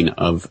Shine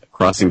of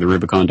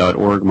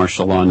CrossingTheRubicon.org,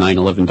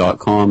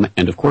 MartialLaw911.com,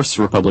 and of course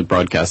Republic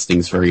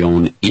Broadcasting's very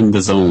own In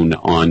the Zone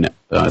on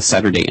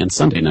Saturday and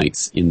Sunday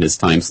nights in this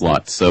time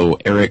slot. So,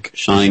 Eric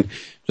Shine,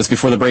 just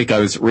before the break, I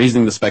was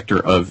raising the specter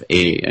of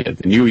the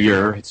new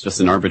year. It's just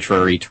an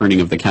arbitrary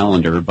turning of the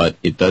calendar, but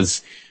it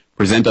does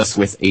present us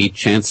with a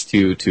chance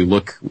to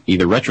look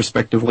either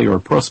retrospectively or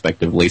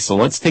prospectively. So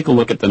let's take a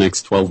look at the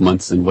next 12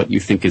 months and what you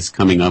think is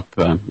coming up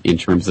in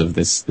terms of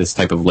this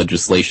type of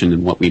legislation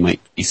and what we might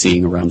be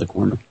seeing around the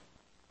corner.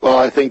 Well,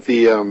 I think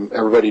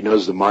everybody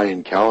knows the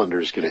Mayan calendar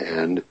is going to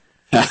end.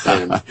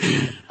 And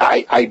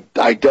I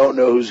don't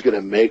know who's going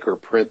to make or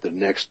print the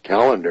next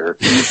calendar.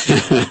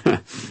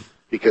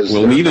 Because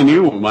we'll need a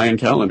new Mayan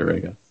calendar, I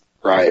guess.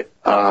 Right.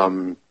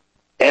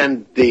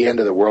 And the end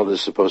of the world is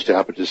supposed to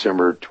happen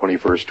December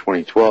 21st,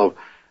 2012.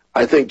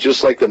 I think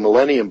just like the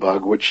millennium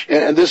bug,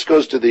 and this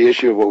goes to the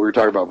issue of what we were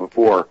talking about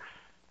before,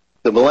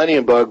 the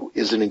millennium bug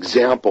is an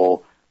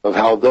example of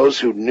how those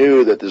who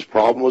knew that this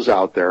problem was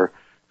out there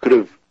could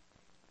have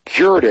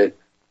cured it.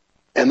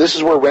 And this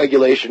is where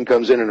regulation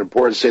comes in and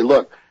important. Say,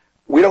 look,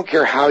 we don't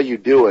care how you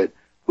do it.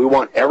 We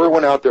want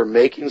everyone out there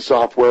making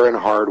software and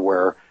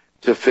hardware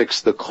to fix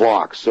the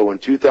clock. So in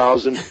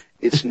 2000,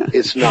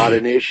 it's not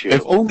an issue.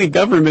 If only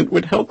government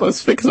would help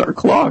us fix our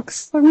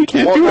clocks. We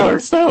can't do it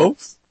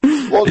ourselves.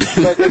 Well,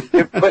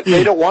 but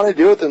they don't want to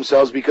do it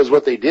themselves, because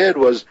what they did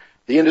was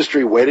the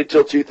industry waited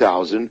till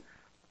 2000,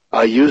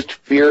 used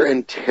fear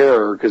and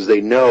terror because they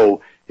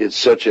know it's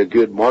such a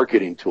good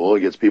marketing tool.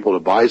 It gets people to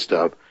buy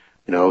stuff,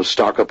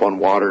 stock up on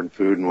water and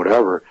food and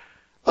whatever.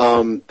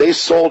 They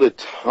sold a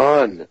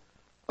ton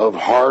of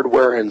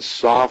hardware and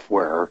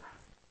software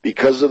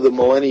because of the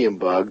millennium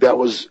bug that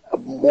was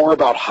more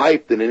about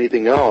hype than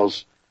anything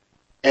else,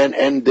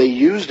 and they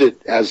used it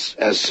as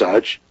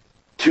such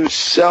to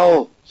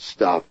sell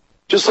stuff,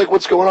 just like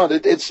what's going on.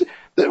 It's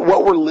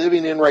what we're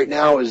living in right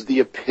now is the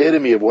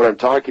epitome of what I'm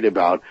talking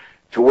about,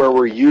 to where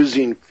we're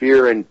using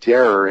fear and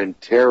terror and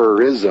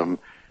terrorism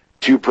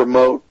to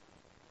promote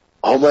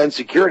Homeland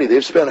Security.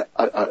 They've spent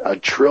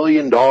 $1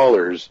 trillion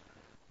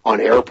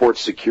on airport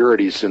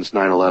security since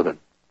 9/11,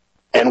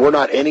 and we're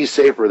not any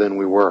safer than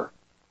we were.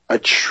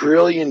 $1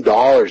 trillion.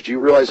 Do you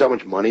realize how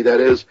much money that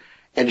is?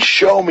 And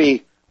show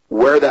me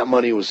where that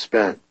money was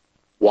spent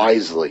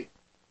wisely.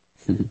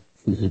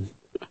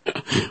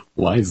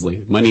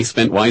 Wisely. Money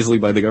spent wisely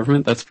by the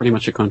government? That's pretty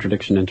much a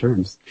contradiction in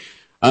terms.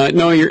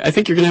 No, I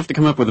think you're going to have to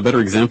come up with a better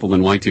example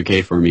than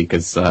Y2K for me,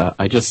 because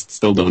I just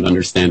still don't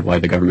understand why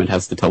the government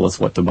has to tell us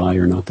what to buy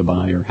or not to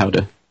buy, or how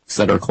to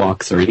set our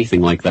clocks or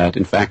anything like that.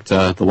 In fact,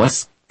 the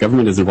less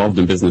government is involved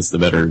in business, the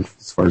better,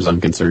 as far as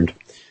I'm concerned.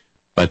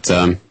 But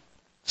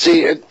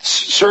see, it's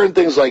certain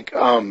things like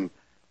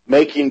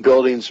making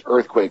buildings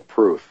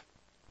earthquake-proof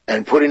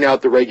and putting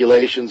out the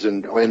regulations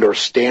and or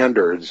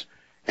standards,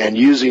 and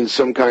using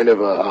some kind of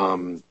a,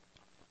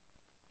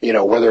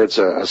 whether it's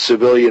a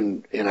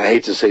civilian, and I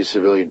hate to say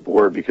civilian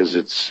board because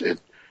it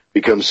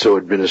becomes so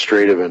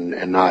administrative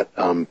and not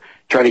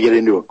trying to get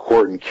into a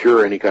court and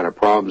cure any kind of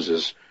problems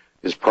is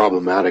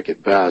problematic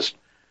at best.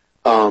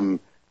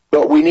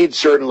 But we need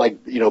certain,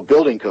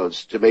 building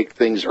codes to make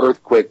things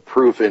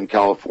earthquake-proof in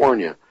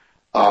California.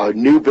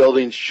 New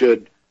buildings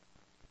should,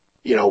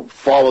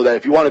 follow that.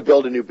 If you want to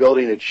build a new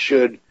building, it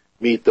should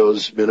meet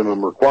those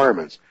minimum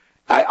requirements.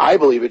 I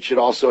believe it should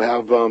also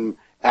have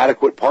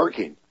adequate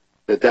parking,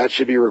 that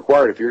should be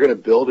required. If you're going to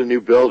build a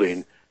new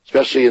building,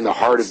 especially in the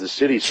heart of the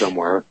city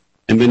somewhere.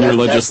 And then you're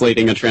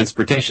legislating a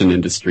transportation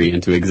industry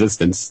into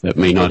existence that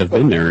may not have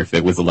been there if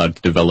it was allowed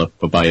to develop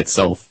by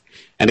itself.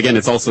 And again,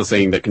 it's also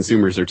saying that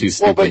consumers are too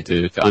stupid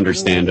to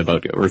understand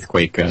about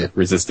earthquake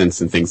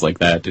resistance and things like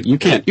that. You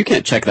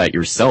can't check that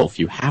yourself.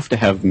 You have to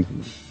have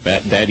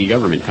daddy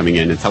government coming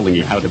in and telling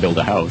you how to build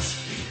a house.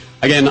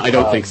 Again, I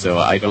don't think so.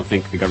 I don't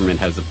think the government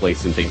has a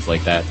place in things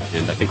like that,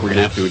 and I think we're going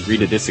to have to agree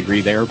to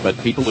disagree there. But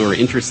people who are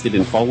interested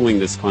in following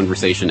this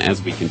conversation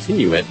as we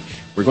continue it,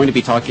 we're going to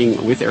be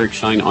talking with Eric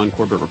Shine on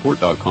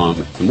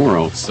CorbettReport.com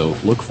tomorrow, so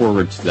look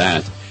forward to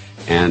that.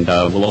 And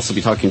we'll also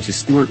be talking to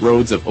Stuart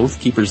Rhodes of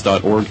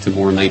oathkeepers.org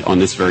tomorrow night on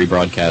this very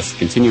broadcast,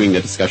 continuing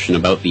the discussion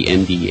about the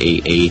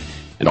NDAA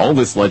and all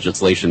this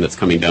legislation that's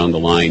coming down the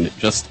line.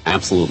 Just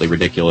absolutely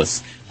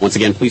ridiculous. Once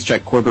again, please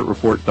check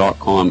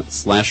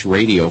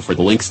CorbettReport.com/radio for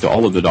the links to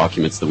all of the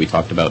documents that we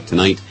talked about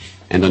tonight.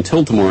 And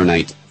until tomorrow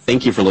night,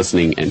 thank you for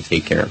listening and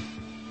take care.